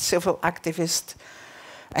journalist, civil activist,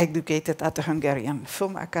 educated at the Hungarian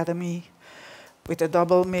Film Academy with a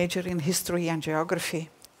double major in history and geography.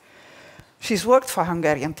 She's worked for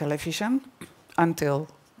Hungarian television until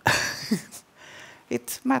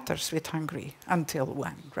it matters with Hungary. Until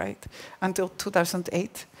when, right? Until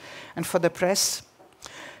 2008. And for the press,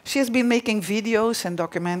 she has been making videos and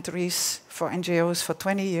documentaries for NGOs for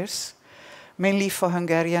 20 years, mainly for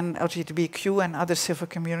Hungarian LGBTQ and other civil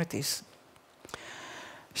communities.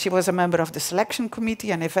 She was a member of the selection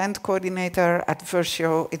committee and event coordinator at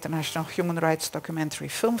Versio International Human Rights Documentary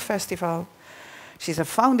Film Festival. She's a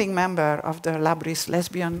founding member of the Labris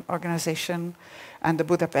Lesbian Organization and the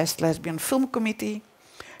Budapest Lesbian Film Committee.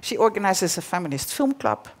 She organizes a feminist film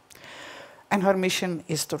club, and her mission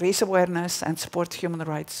is to raise awareness and support human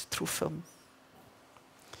rights through film.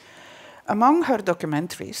 Among her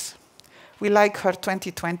documentaries, we like her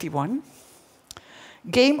 2021,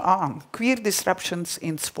 Game On, Queer Disruptions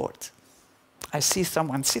in Sport. I see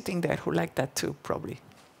someone sitting there who liked that too, probably.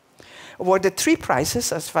 Awarded 3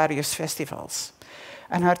 prizes at various festivals.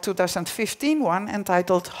 And her 2015 one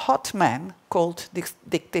entitled Hot Men Called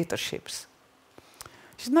Dictatorships.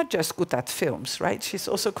 She's not just good at films, right? She's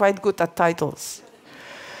also quite good at titles.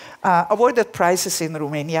 Awarded prizes in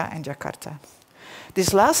Romania and Jakarta.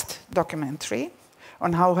 This last documentary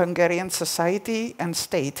on how Hungarian society and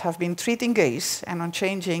state have been treating gays and on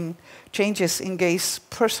changes in gays'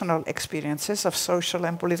 personal experiences of social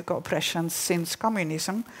and political oppression since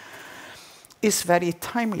communism is very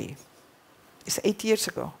timely. It's 8 years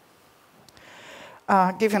ago.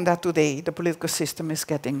 Given that today the political system is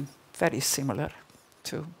getting very similar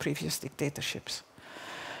to previous dictatorships.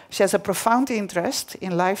 She has a profound interest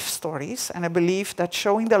in life stories and a belief that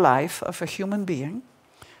showing the life of a human being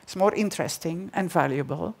is more interesting and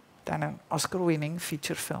valuable than an Oscar-winning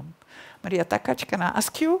feature film. Maria Takac, can I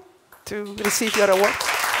ask you to receive your award?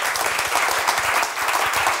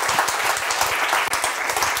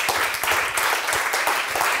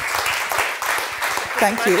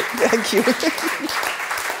 Thank you. Thank you.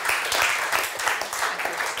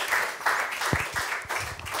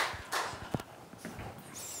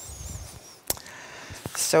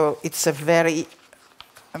 So it's a very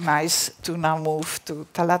nice to now move to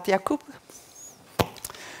Talat Yacoub,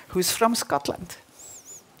 who's from Scotland.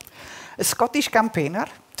 A Scottish campaigner,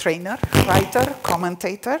 trainer, writer,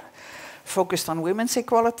 commentator, focused on women's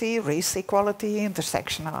equality, race equality,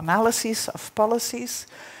 intersectional analysis of policies.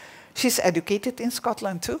 She's educated in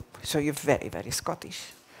Scotland too, so you're very, very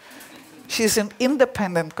Scottish. She's an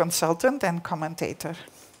independent consultant and commentator.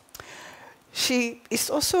 She is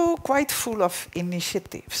also quite full of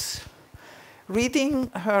initiatives.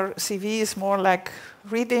 Reading her CV is more like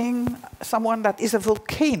reading someone that is a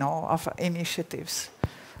volcano of initiatives.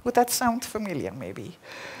 Would that sound familiar, maybe?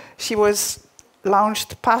 She was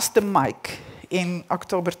launched Past the Mic in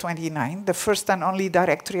October 29, the first and only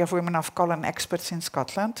directory of women of color experts in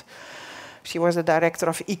Scotland. She was the director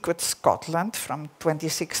of Equate Scotland from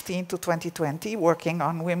 2016 to 2020, working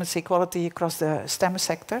on women's equality across the STEM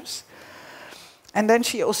sectors. And then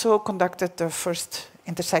she also conducted the first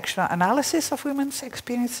intersectional analysis of women's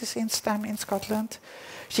experiences in STEM in Scotland.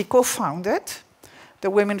 She co-founded the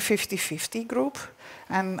Women 50-50 group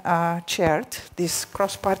and chaired this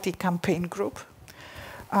cross-party campaign group.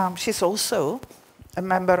 She's also a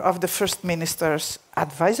member of the First Minister's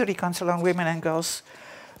Advisory Council on Women and Girls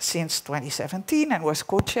since 2017 and was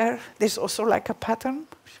co-chair. There's also like a pattern.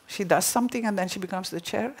 She does something and then she becomes the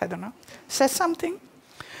chair, I don't know, says something.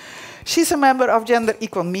 She's a member of Gender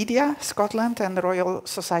Equal Media Scotland and the Royal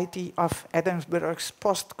Society of Edinburgh's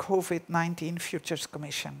Post-COVID-19 Futures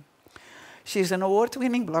Commission. She's an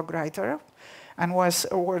award-winning blog writer and was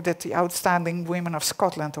awarded the Outstanding Women of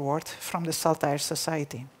Scotland Award from the Saltire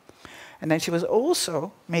Society. And then she was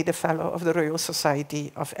also made a Fellow of the Royal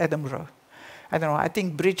Society of Edinburgh. I don't know, I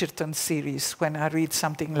think Bridgerton series when I read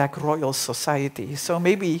something like Royal Society. So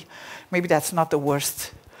maybe that's not the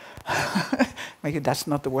worst. Maybe that's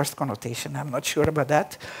not the worst connotation, I'm not sure about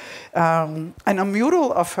that. And a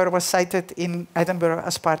mural of her was cited in Edinburgh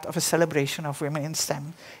as part of a celebration of women in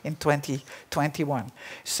STEM in 2021.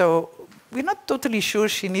 So we're not totally sure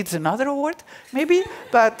she needs another award, maybe,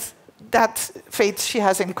 but that fate she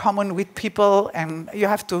has in common with people, and you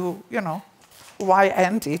have to, you know, why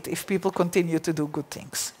end it if people continue to do good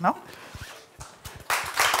things, no?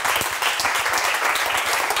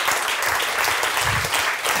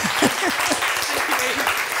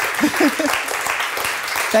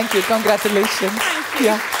 Thank you, congratulations. Thank you.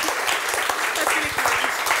 Yeah. That's really kind.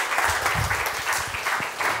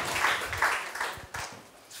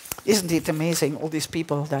 Isn't it amazing, all these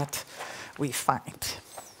people that we find?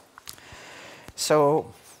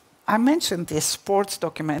 So I mentioned this sports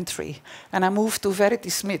documentary, and I moved to Verity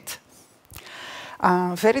Smith.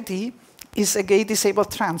 Verity is a gay disabled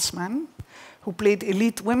trans man who played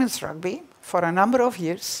elite women's rugby for a number of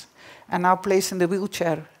years and now plays in the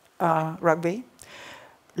wheelchair rugby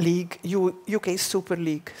league, UK Super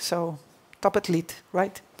League, so top athlete,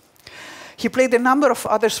 right? He played a number of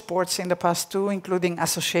other sports in the past too, including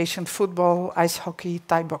association football, ice hockey,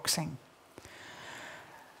 Thai boxing.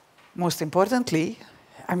 Most importantly,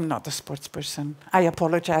 I'm not a sports person. I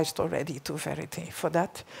apologized already to Verity for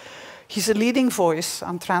that. He's a leading voice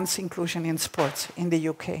on trans inclusion in sports in the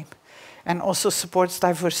UK and also supports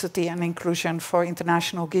diversity and inclusion for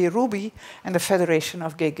International Gay Rugby and the Federation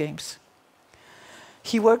of Gay Games.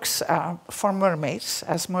 He works for Mermaids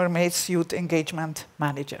as Mermaids Youth Engagement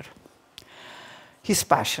Manager. He's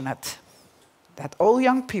passionate that all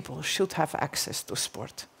young people should have access to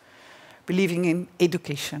sport, believing in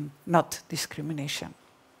education, not discrimination.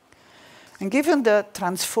 And given the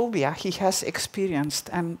transphobia he has experienced,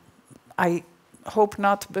 and I hope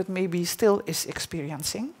not, but maybe still is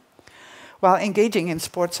experiencing, while engaging in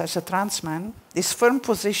sports as a trans man, this firm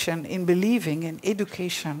position in believing in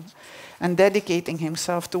education and dedicating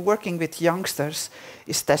himself to working with youngsters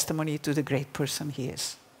is testimony to the great person he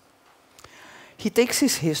is. He takes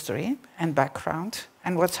his history and background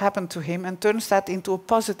and what's happened to him and turns that into a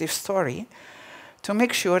positive story to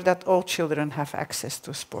make sure that all children have access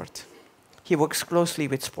to sport. He works closely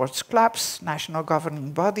with sports clubs, national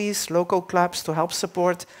governing bodies, local clubs to help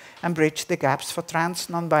support and bridge the gaps for trans,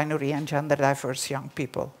 non-binary and gender diverse young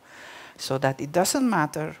people, so that it doesn't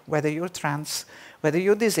matter whether you're trans, whether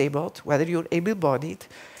you're disabled, whether you're able-bodied,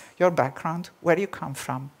 your background, where you come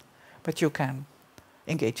from, but you can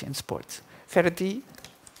engage in sports. Verity,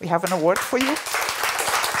 we have an award for you.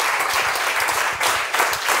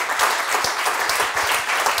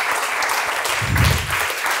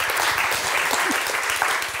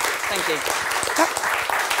 Thank you. Yeah.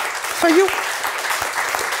 For you,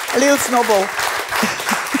 a little snowball.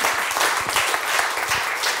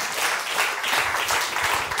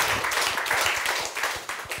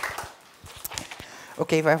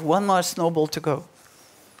 Okay, we have one more snowball to go.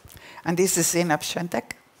 And this is Zeynep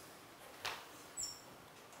Şentek.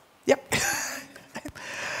 Yep.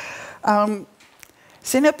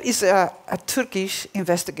 Zeynep is a Turkish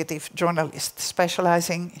investigative journalist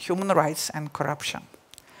specializing in human rights and corruption,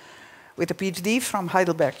 with a PhD from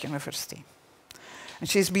Heidelberg University. And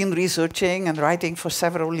she's been researching and writing for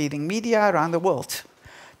several leading media around the world.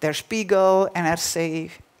 Der Spiegel, NRC,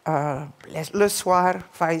 Le Soir,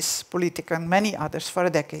 Vice, Politica, and many others for a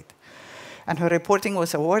decade. And her reporting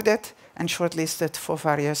was awarded and shortlisted for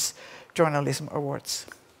various journalism awards.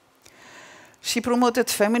 She promoted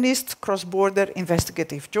feminist cross-border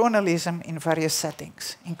investigative journalism in various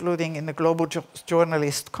settings, including in the Global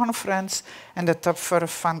Journalist Conference and the FLAX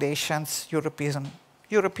Foundation's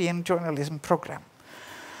European Journalism Program.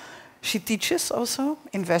 She teaches also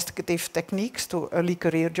investigative techniques to early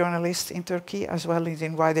career journalists in Turkey as well as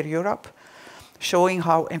in wider Europe, showing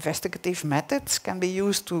how investigative methods can be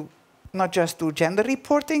used to not just do gender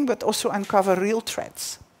reporting, but also uncover real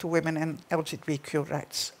threats to women and LGBTQ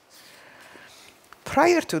rights.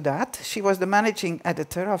 Prior to that, she was the managing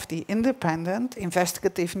editor of the independent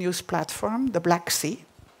investigative news platform, the Black Sea.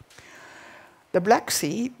 The Black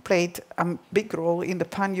Sea played a big role in the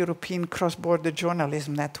pan-European cross-border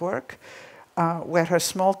journalism network, where her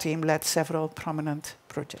small team led several prominent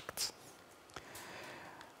projects.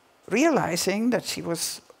 Realizing that she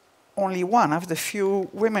was only one of the few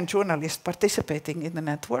women journalists participating in the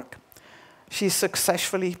network, she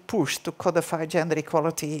successfully pushed to codify gender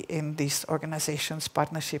equality in these organizations'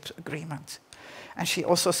 partnership agreements. And she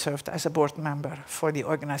also served as a board member for the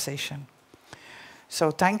organization.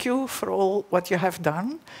 So thank you for all what you have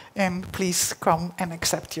done, and please come and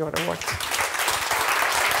accept your award.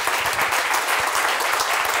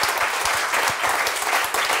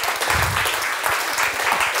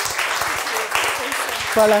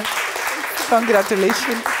 Voilà.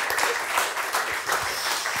 Congratulations.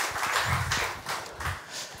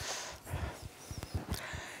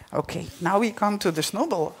 Okay, now we come to the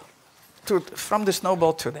Snowball, from the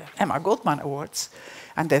Snowball to the Emma Goldman Awards.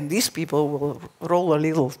 And then these people will roll a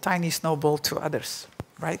little tiny snowball to others,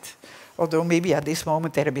 right? Although maybe at this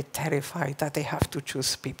moment they're a bit terrified that they have to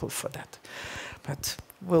choose people for that. But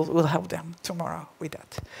we'll help them tomorrow with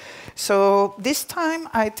that. So this time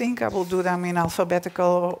I think I will do them in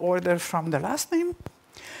alphabetical order from the last name,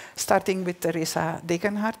 starting with Teresa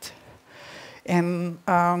Degenhardt. And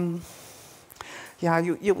yeah,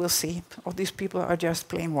 you will see, all these people are just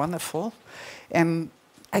plain wonderful. And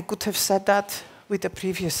I could have said that with the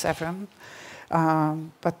previous 7,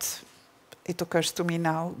 but it occurs to me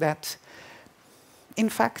now that, in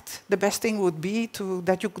fact, the best thing would be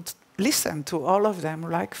that you could listen to all of them,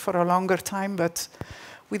 like for a longer time, but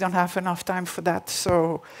we don't have enough time for that.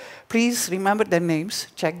 So please remember their names,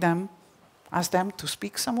 check them, ask them to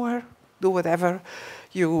speak somewhere, do whatever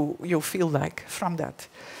you feel like from that.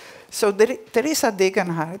 So Teresa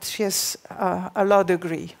Degenhardt, she has a law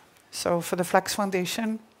degree. So for the FLAX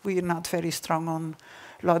Foundation, we are not very strong on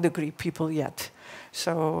law degree people yet.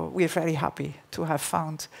 So we're very happy to have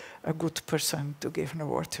found a good person to give an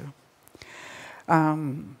award to.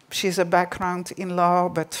 She has a background in law,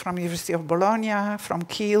 but from University of Bologna, from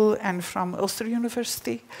Kiel, and from Ulster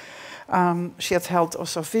University. She has held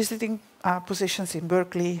also visiting positions in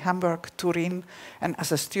Berkeley, Hamburg, Turin, and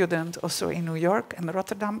as a student also in New York and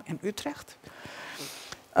Rotterdam and Utrecht.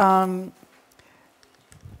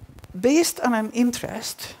 Based on an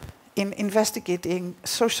interest in investigating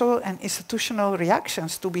social and institutional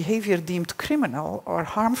reactions to behavior deemed criminal or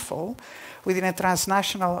harmful within a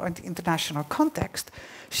transnational or international context,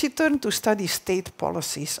 she turned to study state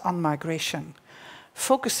policies on migration,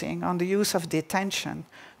 focusing on the use of detention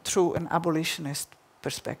through an abolitionist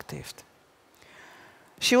perspective.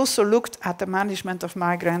 She also looked at the management of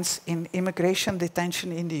migrants in immigration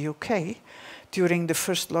detention in the UK during the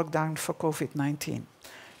first lockdown for COVID-19.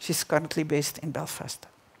 She's currently based in Belfast.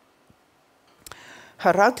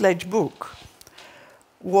 Her Routledge book,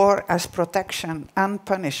 War as Protection and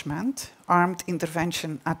Punishment, Armed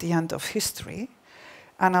Intervention at the End of History,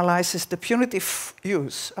 analyzes the punitive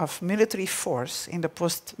use of military force in the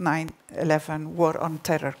post-9/11 war on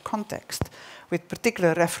terror context with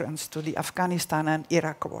particular reference to the Afghanistan and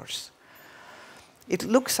Iraq wars. It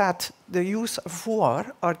looks at the use of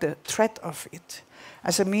war, or the threat of it,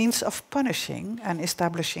 as a means of punishing and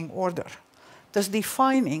establishing order, thus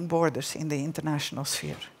defining borders in the international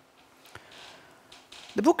sphere.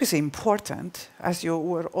 The book is important, as you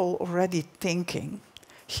were all already thinking,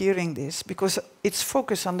 hearing this, because its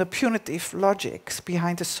focus on the punitive logics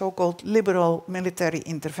behind the so-called liberal military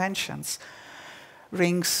interventions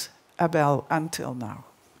rings a bell until now.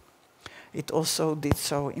 It also did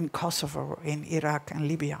so in Kosovo, in Iraq and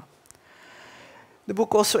Libya. The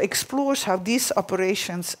book also explores how these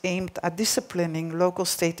operations aimed at disciplining local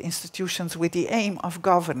state institutions with the aim of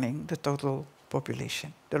governing the total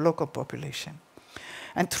population, the local population.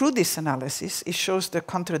 And through this analysis, it shows the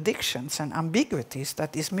contradictions and ambiguities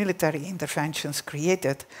that these military interventions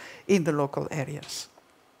created in the local areas.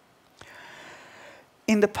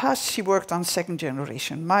 In the past, she worked on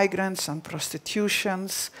second-generation migrants, on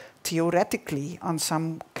prostitutions, theoretically on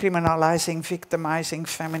some criminalizing, victimizing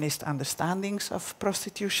feminist understandings of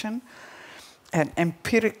prostitution, and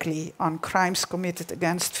empirically on crimes committed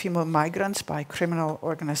against female migrants by criminal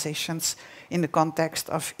organizations in the context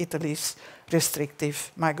of Italy's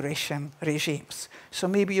restrictive migration regimes. So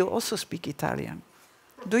maybe you also speak Italian.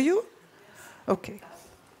 Do you? Okay.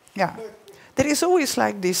 Yeah. There is always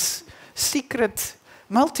like this secret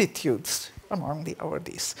multitudes among the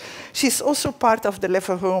awardees. She's also part of the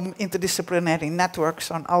Leverhulme interdisciplinary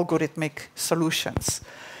networks on algorithmic solutions.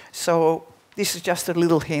 So this is just a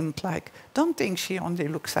little hint, like, don't think she only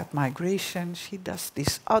looks at migration, she does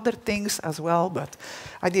these other things as well, but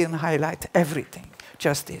I didn't highlight everything,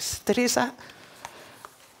 just this. Teresa,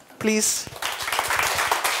 please.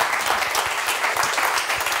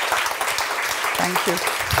 Thank you.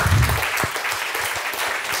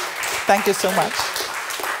 Thank you so much.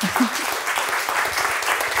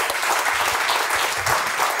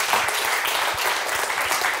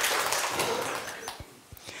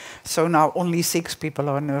 So now only 6 people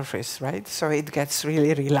are nervous, right? So it gets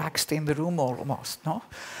really relaxed in the room almost, no?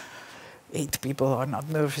 8 people are not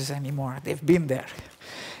nervous anymore. They've been there.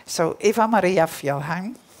 So Eva Maria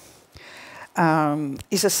Fjellheim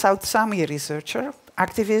is a South Sami researcher,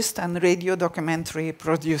 activist and radio documentary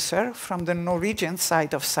producer from the Norwegian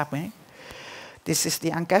side of Sami. This is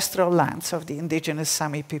the ancestral lands of the indigenous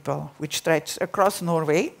Sami people, which stretch across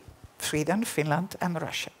Norway, Sweden, Finland, and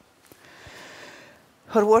Russia.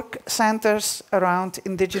 Her work centers around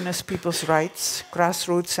indigenous people's rights,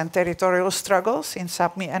 grassroots and territorial struggles in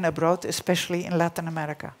Sapmi and abroad, especially in Latin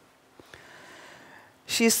America.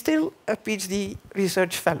 She is still a PhD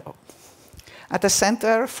research fellow at the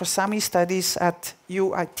Center for Sami Studies at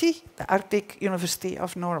UiT, the Arctic University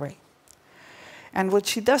of Norway. And what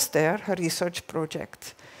she does there, her research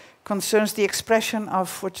project, concerns the expression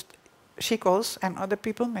of what she calls, and other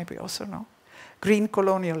people maybe also know, green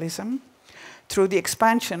colonialism, through the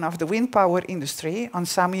expansion of the wind power industry on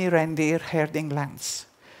Sami reindeer herding lands.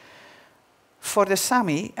 For the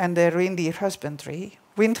Sami and their reindeer husbandry,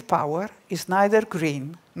 wind power is neither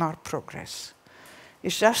green nor progress.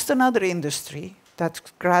 It's just another industry that's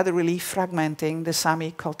gradually fragmenting the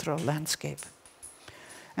Sami cultural landscape.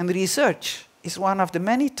 And research is one of the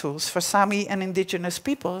many tools for Sami and indigenous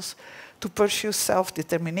peoples to pursue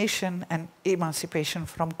self-determination and emancipation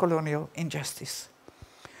from colonial injustice.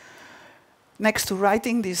 Next to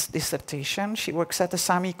writing this dissertation, she works at the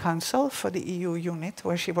Sami Council for the EU unit,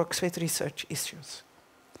 where she works with research issues.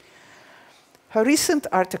 Her recent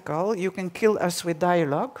article, You Can Kill Us with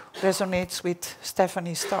Dialogue, resonates with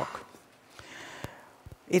Stefanie's talk.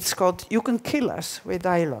 It's called You Can Kill Us with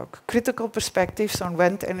Dialogue, Critical Perspectives on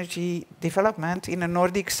Wind Energy Development in a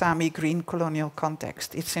Nordic Sami Green Colonial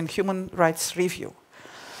Context. It's in Human Rights Review.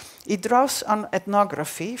 It draws on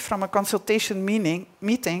ethnography from a consultation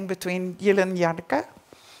meeting between Jelen Jarke,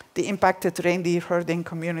 the impacted reindeer herding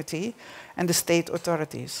community, and the state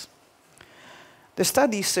authorities. The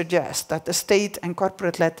study suggests that the state and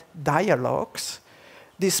corporate-led dialogues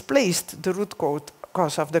displaced the root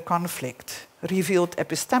cause of the conflict, revealed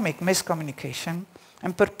epistemic miscommunication,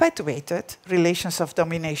 and perpetuated relations of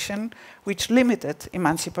domination which limited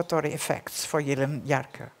emancipatory effects for Jelen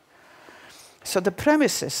Jarke. So the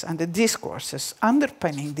premises and the discourses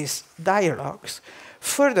underpinning these dialogues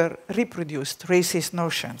further reproduced racist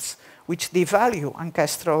notions which devalue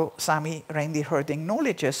ancestral Sami reindeer herding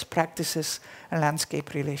knowledges, practices, and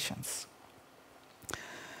landscape relations.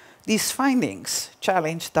 These findings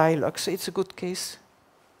challenge dialogues, so it's a good case,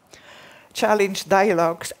 challenge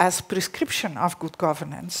dialogues as prescription of good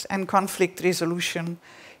governance and conflict resolution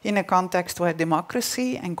in a context where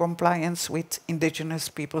democracy and compliance with indigenous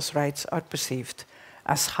people's rights are perceived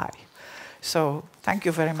as high. So thank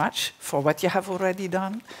you very much for what you have already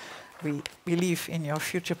done. We believe in your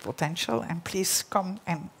future potential, and please come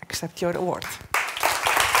and accept your award.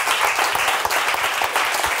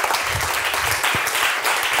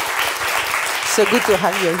 So good to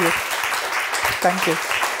have you here. Thank you.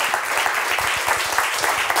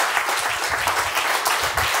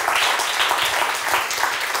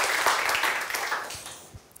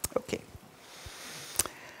 Okay.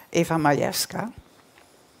 Eva Majewska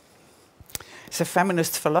is a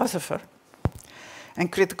feminist philosopher and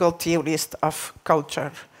critical theorist of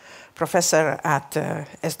culture, professor at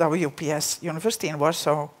SWPS University in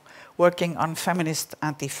Warsaw, working on feminist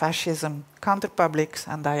anti-fascism, counterpublics,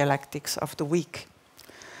 and dialectics of the weak.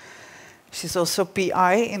 She's also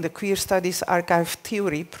PI in the Queer Studies Archive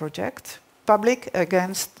Theory project, Public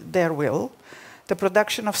Against Their Will, the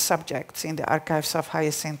production of subjects in the archives of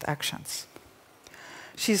Hyacinth Actions.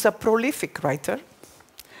 She's a prolific writer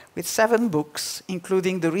with 7 books,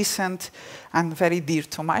 including the recent and very dear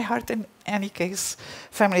to my heart in any case,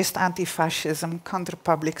 Feminist Anti-Fascism,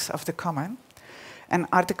 Counterpublics of the Common, and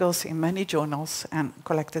articles in many journals and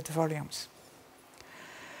collected volumes.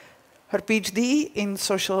 Her PhD in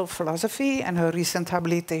social philosophy and her recent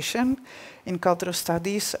habilitation in cultural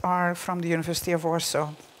studies are from the University of Warsaw.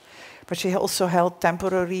 But she also held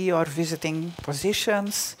temporary or visiting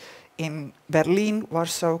positions in Berlin,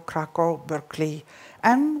 Warsaw, Krakow, Berkeley,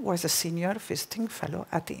 and was a senior visiting fellow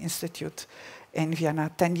at the Institute in Vienna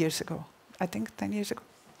 10 years ago. I think 10 years ago.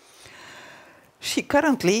 She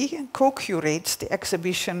currently co-curates the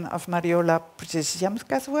exhibition of Mariola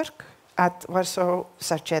Przyziemska's work at Warsaw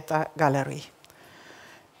Sacheta Gallery.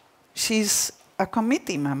 She's a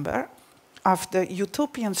committee member of the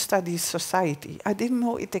Utopian Studies Society. I didn't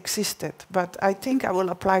know it existed, but I think I will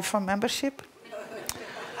apply for membership.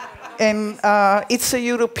 And it's a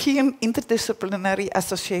European interdisciplinary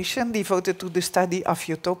association devoted to the study of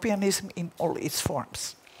utopianism in all its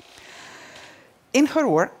forms. In her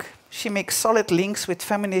work, she makes solid links with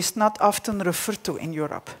feminists not often referred to in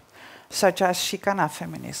Europe, such as Chicana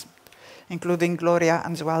feminism, including Gloria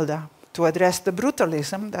Anzualda, to address the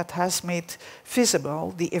brutalism that has made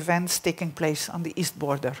visible the events taking place on the east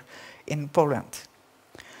border in Poland.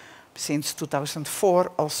 Since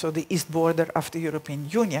 2004, also the east border of the European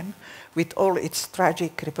Union, with all its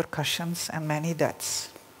tragic repercussions and many deaths.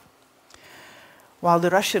 While the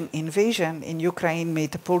Russian invasion in Ukraine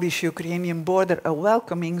made the Polish-Ukrainian border a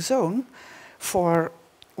welcoming zone for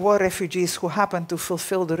war refugees who happen to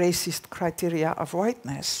fulfill the racist criteria of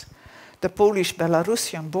whiteness, the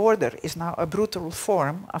Polish-Belarusian border is now a brutal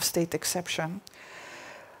form of state exception.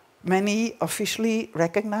 Many officially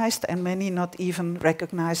recognized and many not even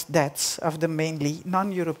recognized deaths of the mainly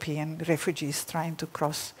non-European refugees trying to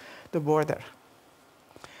cross the border.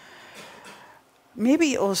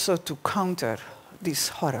 Maybe also to counter these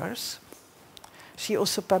horrors, she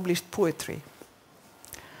also published poetry.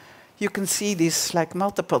 You can see this, like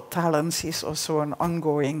multiple talents, is also an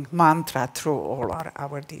ongoing mantra through all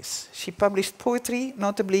our days. She published poetry,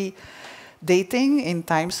 notably dating in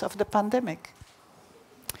times of the pandemic.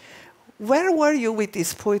 Where were you with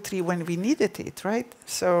this poetry when we needed it, right?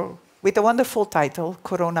 So, with a wonderful title,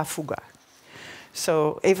 Corona Fuga.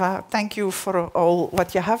 So, Eva, thank you for all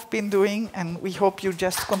what you have been doing, and we hope you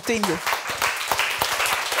just continue.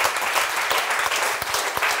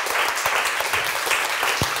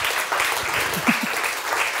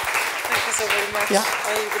 Thank you so very much. Yeah.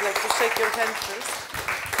 I would like to shake your hand first.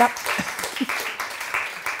 Yeah.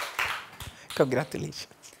 Congratulations.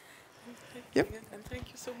 Yep. And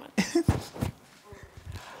thank you so much.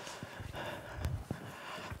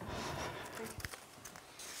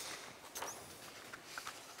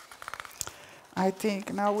 I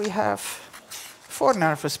think now we have 4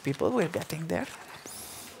 nervous people. We're getting there.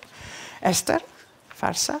 Esther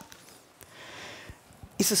Farsa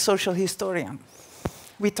is a social historian.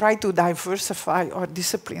 We try to diversify our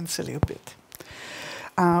disciplines a little bit.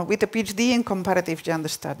 With a PhD in comparative gender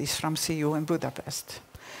studies from CU in Budapest.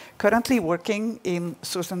 Currently working in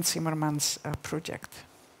Susan Zimmerman's project.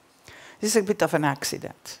 This is a bit of an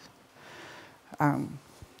accident.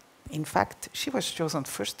 In fact, she was chosen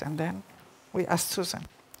first and then we asked Susan.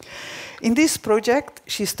 In this project,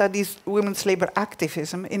 she studies women's labor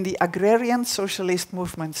activism in the agrarian socialist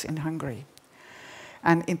movements in Hungary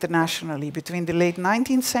and internationally between the late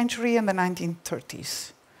 19th century and the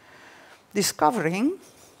 1930s. Discovering,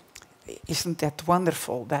 isn't that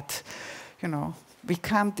wonderful that, you know, we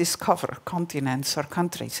can't discover continents or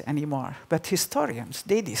countries anymore, but historians,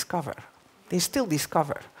 they discover. They still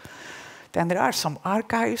discover. Then there are some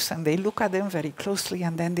archives and they look at them very closely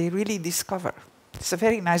and then they really discover. It's a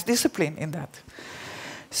very nice discipline in that.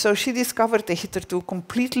 So she discovered the hitherto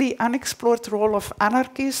completely unexplored role of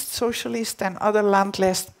anarchists, socialists, and other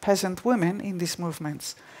landless peasant women in these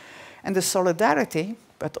movements, and the solidarity,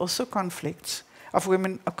 but also conflicts, of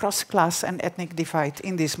women across class and ethnic divide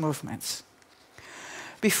in these movements.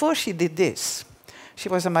 Before she did this, she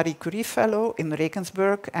was a Marie Curie Fellow in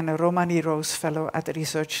Regensburg and a Romani Rose Fellow at the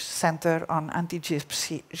Research Center on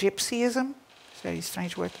Anti-Gypsyism, very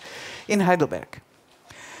strange word, in Heidelberg.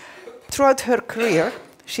 Throughout her career,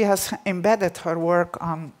 she has embedded her work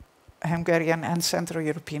on Hungarian and Central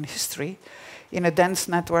European history in a dense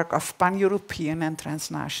network of pan-European and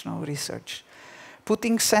transnational research,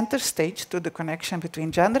 putting center stage to the connection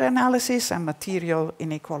between gender analysis and material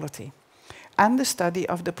inequality, and the study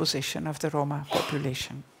of the position of the Roma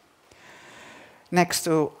population. Next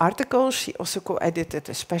to articles, she also co-edited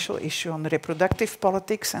a special issue on reproductive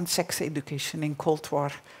politics and sex education in Cold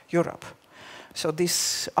War Europe. So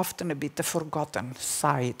this is often a bit the forgotten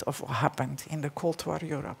side of what happened in the Cold War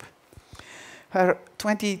Europe. Her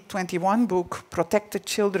 2021 book, Protected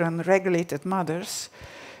Children, Regulated Mothers,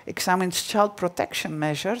 examines child protection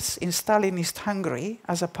measures in Stalinist Hungary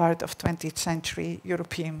as a part of 20th century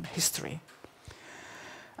European history.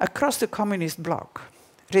 Across the communist bloc,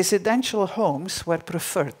 residential homes were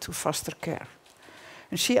preferred to foster care.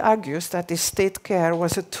 And she argues that this state care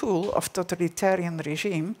was a tool of totalitarian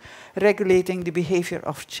regime regulating the behavior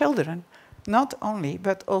of children, not only,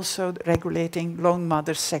 but also regulating lone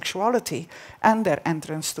mothers' sexuality and their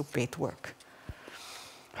entrance to paid work.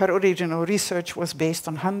 Her original research was based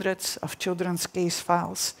on hundreds of children's case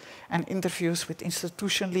files and interviews with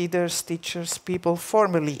institution leaders, teachers, people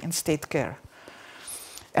formerly in state care.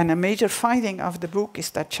 And a major finding of the book is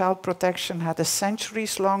that child protection had a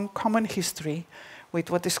centuries-long common history with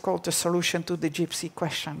what is called the solution to the gypsy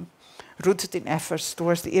question, rooted in efforts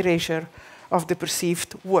towards the erasure of the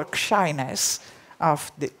perceived work shyness of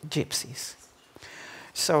the gypsies.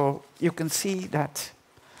 So you can see that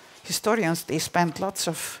historians, they spend lots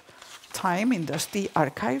of time in dusty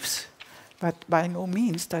archives, but by no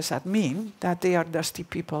means does that mean that they are dusty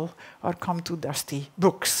people or come to dusty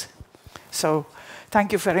books. So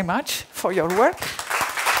thank you very much for your work.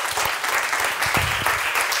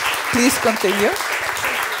 Please continue.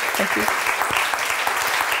 Thank you.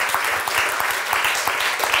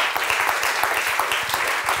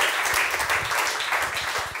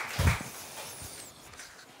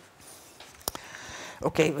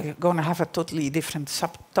 Okay, we're going to have a totally different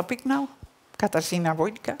subtopic now. Katarzyna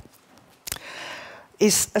Wojtka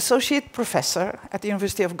is associate professor at the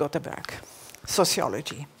University of Gothenburg,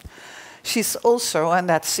 sociology. She's also, and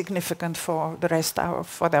that's significant for the rest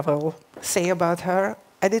of what I will say about her,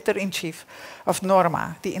 editor-in-chief of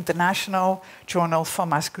Norma, the International Journal for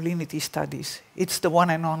Masculinity Studies. It's the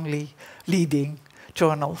one and only leading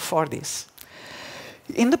journal for this.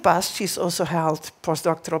 In the past, she's also held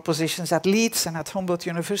postdoctoral positions at Leeds and at Humboldt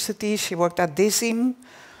University. She worked at DESIM.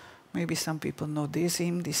 Maybe some people know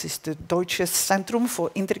DESIM. This is the Deutsches Zentrum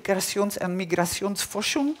für Integrations- und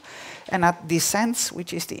Migrationsforschung, and at DESENS,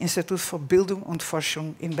 which is the Institute for Bildung und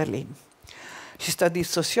Forschung in Berlin. She studied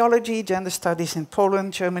sociology, gender studies in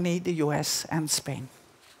Poland, Germany, the US, and Spain.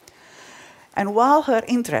 And while her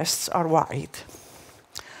interests are wide,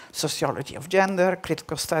 sociology of gender,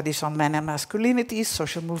 critical studies on men and masculinities,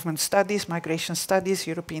 social movement studies, migration studies,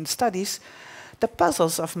 European studies, the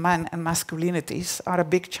puzzles of men and masculinities are a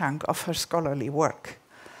big chunk of her scholarly work.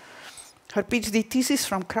 Her PhD thesis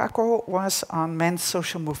from Krakow was on men's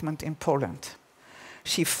social movement in Poland.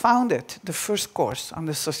 She founded the first course on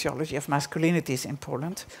the sociology of masculinities in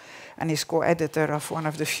Poland and is co-editor of one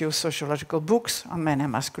of the few sociological books on men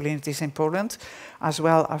and masculinities in Poland, as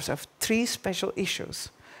well as of 3 special issues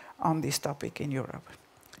on this topic in Europe.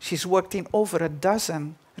 She's worked in over a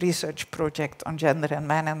dozen research projects on gender and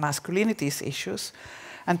man and masculinities issues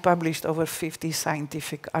and published over 50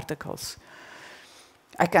 scientific articles.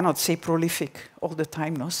 I cannot say prolific all the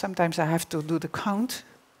time, no. Sometimes I have to do the count,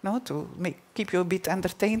 no, to keep you a bit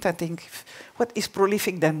entertained. I think, what is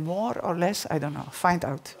prolific then, more or less? I don't know, find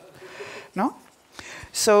out, no?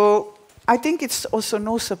 So I think it's also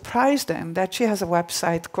no surprise then that she has a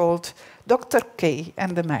website called Dr. K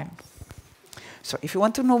and the Man. So if you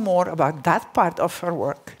want to know more about that part of her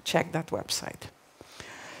work, check that website.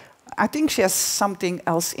 I think she has something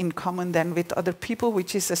else in common than with other people,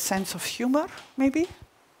 which is a sense of humor, maybe.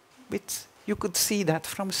 You could see that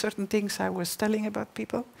from certain things I was telling about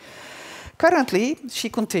people. Currently, she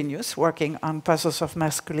continues working on puzzles of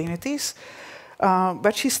masculinities,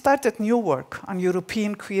 but she started new work on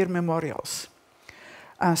European queer memorials,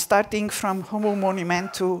 starting from Homo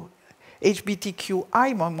Monument to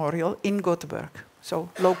HBTQI Memorial in Gothenburg, so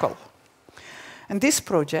local. And this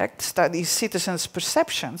project studies citizens'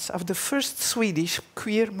 perceptions of the first Swedish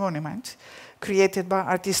queer monument created by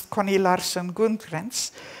artist Connie Larsson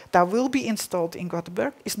Gundgrens that will be installed in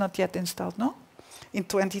Gothenburg. It's not yet installed, no? In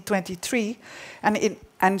 2023.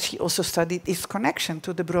 And she also studied its connection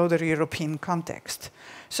to the broader European context.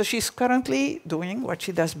 So she's currently doing what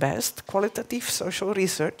she does best, qualitative social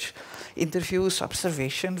research, interviews,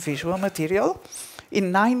 observation, visual material, in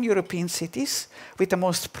 9 European cities with the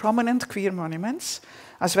most prominent queer monuments,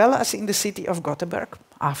 as well as in the city of Gothenburg,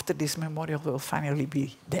 after this memorial will finally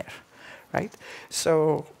be there, right?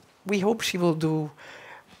 So we hope she will do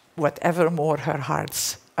whatever more her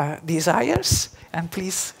heart desires, and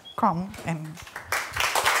please come and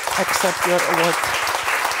accept your award.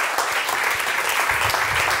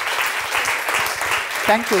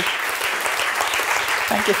 Thank you.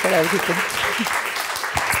 Thank you for everything.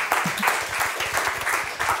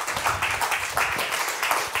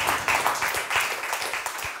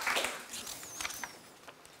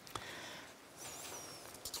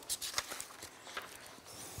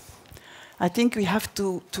 I think we have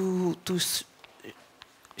to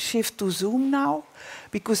shift to Zoom now,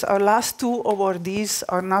 because our last 2 awardees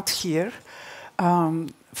are not here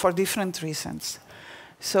for different reasons.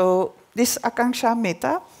 So this Akanksha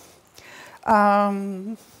Mehta,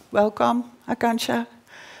 welcome Akanksha.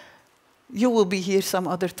 You will be here some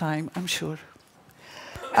other time, I'm sure.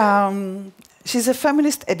 She's a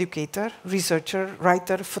feminist educator, researcher,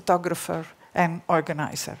 writer, photographer, and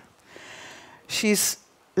organizer. She's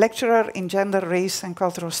lecturer in gender, race, and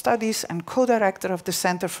cultural studies, and co-director of the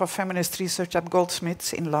Center for Feminist Research at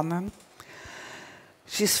Goldsmiths in London.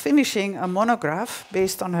 She's finishing a monograph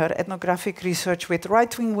based on her ethnographic research with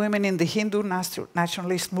right-wing women in the Hindu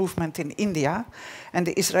nationalist movement in India and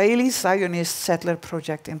the Israeli Zionist settler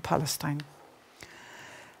project in Palestine.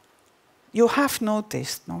 You have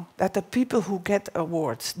noticed, no, that the people who get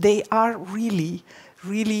awards, they are really,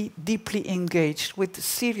 really deeply engaged with the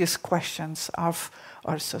serious questions of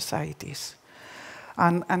our societies.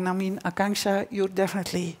 And I mean, Akanksha, you're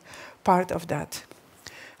definitely part of that.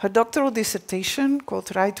 Her doctoral dissertation,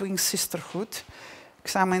 called Right-Wing Sisterhood,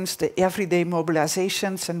 examines the everyday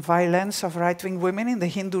mobilizations and violence of right-wing women in the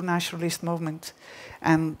Hindu nationalist movement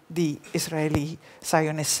and the Israeli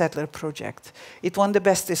Zionist settler project. It won the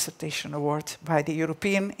Best Dissertation Award by the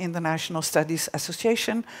European International Studies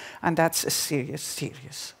Association, and that's a serious,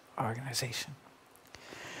 serious organization.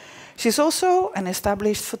 She's also an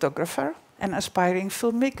established photographer and aspiring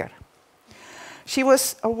filmmaker. She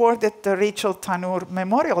was awarded the Rachel Tanur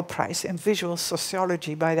Memorial Prize in Visual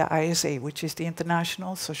Sociology by the ISA, which is the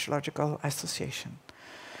International Sociological Association.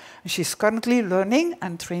 She's currently learning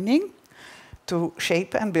and training to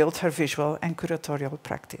shape and build her visual and curatorial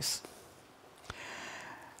practice.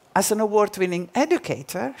 As an award-winning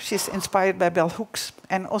educator, she's inspired by bell hooks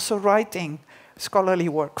and also writing scholarly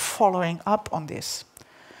work following up on this.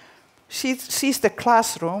 She sees the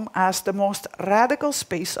classroom as the most radical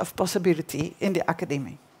space of possibility in the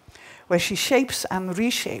academy, where she shapes and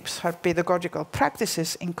reshapes her pedagogical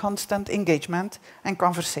practices in constant engagement and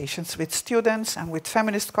conversations with students and with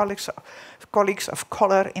feminist colleagues of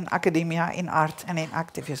color in academia, in art, and in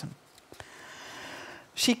activism.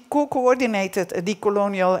 She co-coordinated a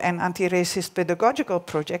decolonial and anti-racist pedagogical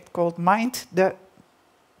project called Mind,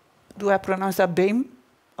 do I pronounce that BAME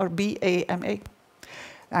or B-A-M-A?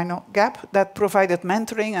 I know, GAP, that provided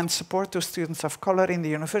mentoring and support to students of color in the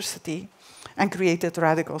university and created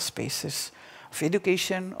radical spaces of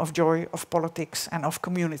education, of joy, of politics, and of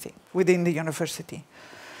community within the university.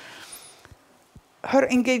 Her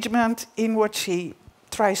engagement in what she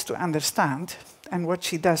tries to understand and what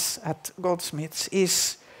she does at Goldsmiths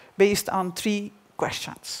is based on 3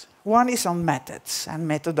 questions. One is on methods and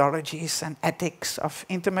methodologies and ethics of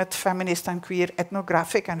intimate feminist and queer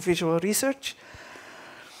ethnographic and visual research.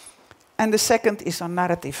 And the second is on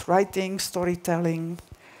narrative writing, storytelling,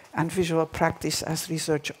 and visual practice as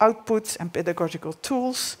research outputs and pedagogical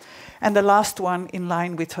tools. And the last one, in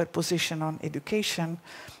line with her position on education,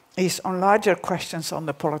 is on larger questions on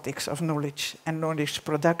the politics of knowledge and knowledge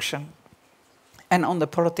production, and on the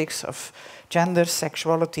politics of gender,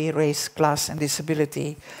 sexuality, race, class, and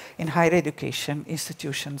disability in higher education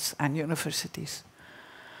institutions and universities.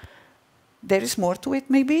 There is more to it,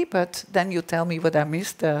 maybe, but then you tell me what I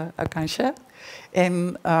missed, Akanksha.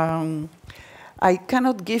 And I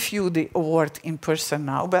cannot give you the award in person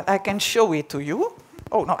now, but I can show it to you.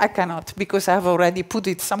 Oh, no, I cannot, because I have already put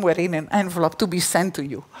it somewhere in an envelope to be sent to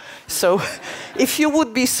you. So if you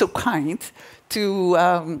would be so kind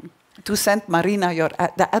to send Marina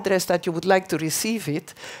the address that you would like to receive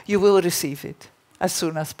it, you will receive it as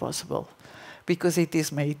soon as possible, because it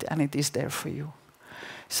is made and it is there for you.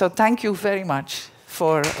 So thank you very much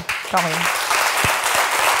for coming.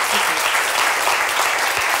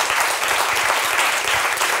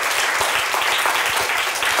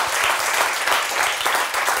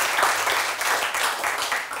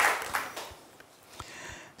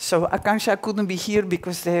 So Akansha couldn't be here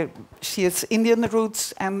because she has Indian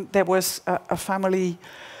roots, and there was a family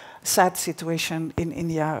sad situation in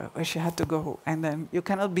India where she had to go. And then you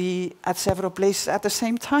cannot be at several places at the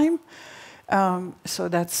same time. So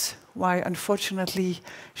that's why, unfortunately,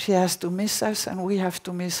 she has to miss us and we have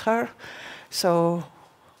to miss her. So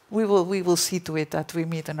we will see to it that we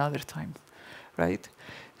meet another time, right?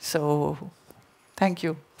 So thank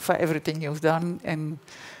you for everything you've done. And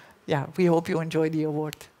yeah, we hope you enjoy the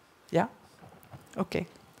award. Yeah? Okay.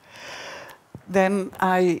 Then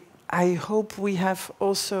I hope we have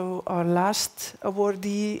also our last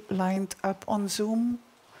awardee lined up on Zoom.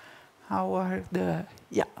 How are the...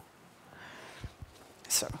 Yeah.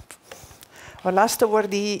 So, our last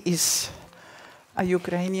awardee is a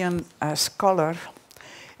Ukrainian scholar.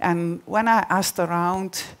 And when I asked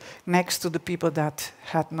around, next to the people that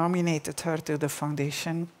had nominated her to the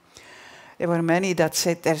foundation, there were many that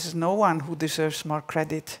said there's no one who deserves more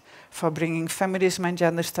credit for bringing feminism and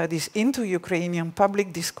gender studies into Ukrainian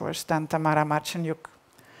public discourse than Tamara Marchenyuk.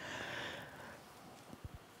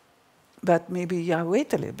 But maybe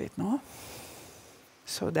wait a little bit, no?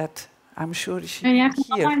 So that I'm sure she can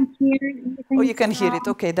hear. Oh, you can hear it.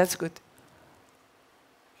 Okay, that's good.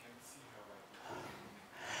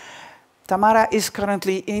 Tamara is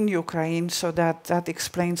currently in Ukraine, so that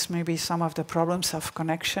explains maybe some of the problems of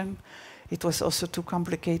connection. It was also too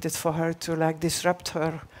complicated for her to disrupt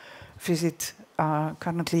her visit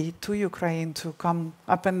currently to Ukraine to come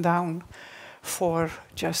up and down for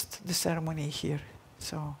just the ceremony here.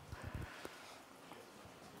 So,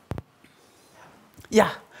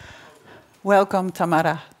 yeah, welcome,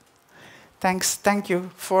 Tamara. Thank you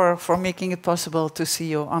for making it possible to see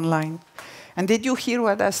you online. And did you hear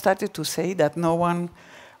what I started to say, that no one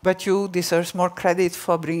but you deserves more credit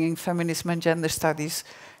for bringing feminism and gender studies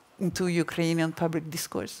into Ukrainian public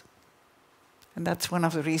discourse? And that's one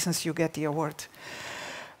of the reasons you get the award.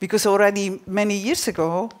 Because already many years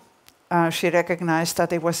ago, she recognized that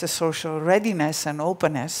there was a social readiness and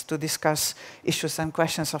openness to discuss issues and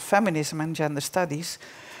questions of feminism and gender studies.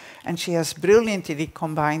 And she has brilliantly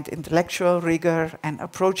combined intellectual rigor and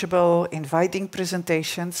approachable, inviting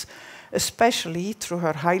presentations, especially through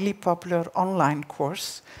her highly popular online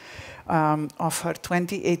course of her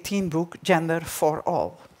 2018 book, Gender for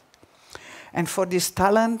All. And for this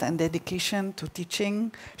talent and dedication to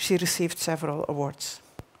teaching, she received several awards.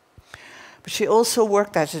 But she also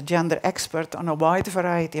worked as a gender expert on a wide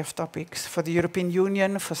variety of topics for the European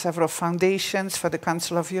Union, for several foundations, for the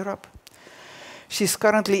Council of Europe. She's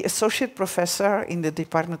currently associate professor in the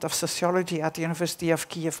Department of Sociology at the University of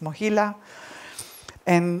Kiev-Mohyla.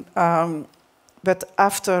 And, but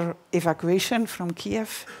after evacuation from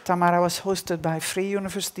Kiev, Tamara was hosted by Free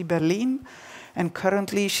University Berlin, and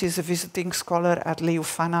currently she's a visiting scholar at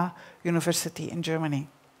Leuphana University in Germany.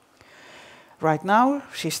 Right now,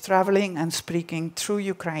 she's traveling and speaking through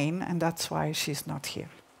Ukraine, and that's why she's not here.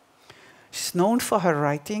 She's known for her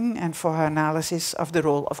writing and for her analysis of the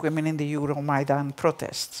role of women in the Euromaidan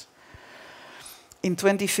protests. In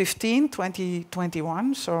 2015,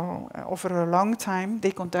 2021, so over a long time,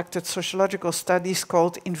 they conducted sociological studies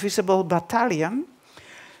called Invisible Battalion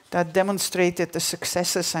that demonstrated the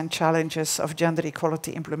successes and challenges of gender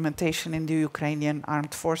equality implementation in the Ukrainian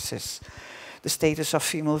armed forces, the status of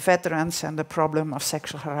female veterans, and the problem of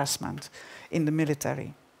sexual harassment in the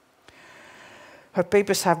military. Her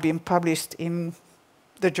papers have been published in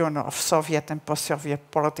the Journal of Soviet and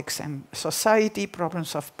Post-Soviet Politics and Society,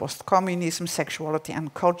 Problems of Post-Communism, Sexuality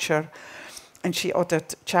and Culture, and she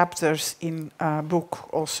authored chapters in a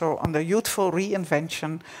book also on the youthful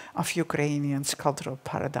reinvention of Ukrainians' cultural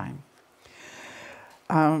paradigm.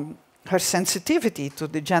 Her sensitivity to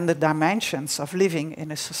the gender dimensions of living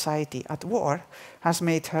in a society at war has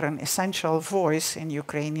made her an essential voice in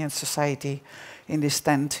Ukrainian society in this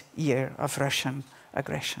 10th year of Russian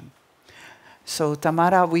aggression. So,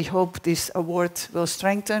 Tamara, we hope this award will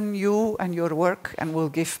strengthen you and your work and will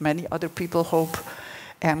give many other people hope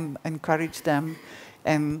and encourage them.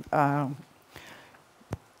 And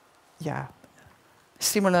yeah,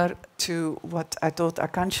 similar to what I told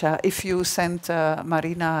Akansha, if you send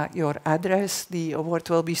Marina your address, the award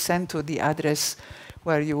will be sent to the address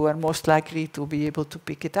where you are most likely to be able to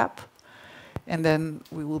pick it up. And then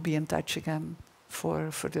we will be in touch again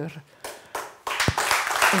for further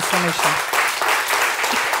information.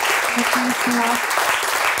 Thank you.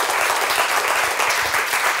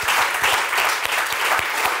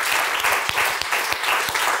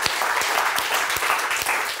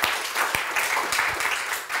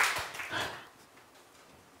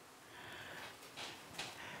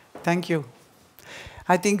 Thank you.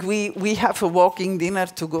 I think we have a walking dinner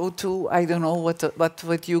to go to. I don't know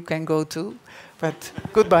what you can go to, but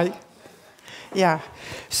goodbye. Yeah.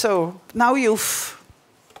 So now you've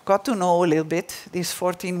got to know a little bit these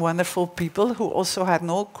 14 wonderful people who also had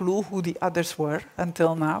no clue who the others were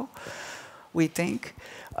until now, we think.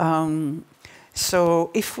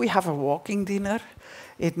 So if we have a walking dinner,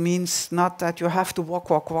 it means not that you have to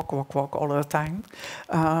walk all the time,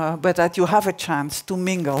 but that you have a chance to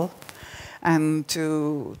mingle and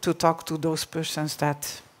to talk to those persons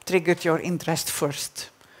that triggered your interest first,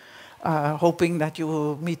 hoping that you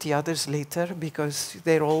will meet the others later because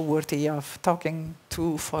they're all worthy of talking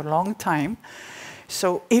to for a long time.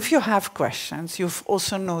 So if you have questions, you've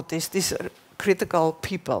also noticed these are critical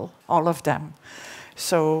people, all of them.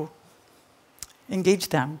 So engage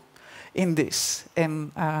them in this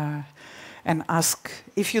and ask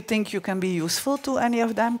if you think you can be useful to any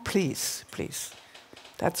of them, please, please.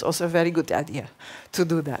 That's also a very good idea to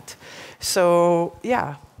do that. So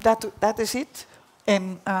yeah, that is it.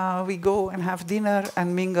 And we go and have dinner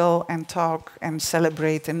and mingle and talk and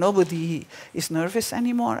celebrate, and nobody is nervous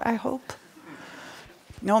anymore, I hope.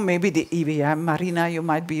 No, maybe the EVM. Marina, you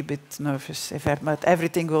might be a bit nervous, but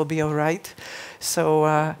everything will be all right.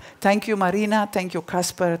 So thank you, Marina. Thank you,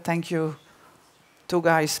 Casper. Thank you, two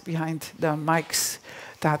guys behind the mics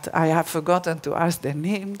that I have forgotten to ask their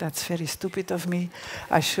name. That's very stupid of me.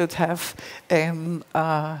 I should have.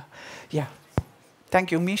 Yeah.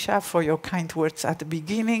 Thank you, Misha, for your kind words at the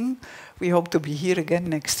beginning. We hope to be here again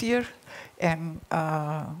next year. And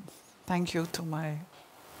thank you to my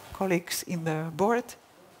colleagues in the board.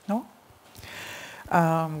 No?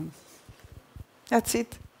 That's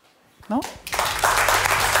it. No?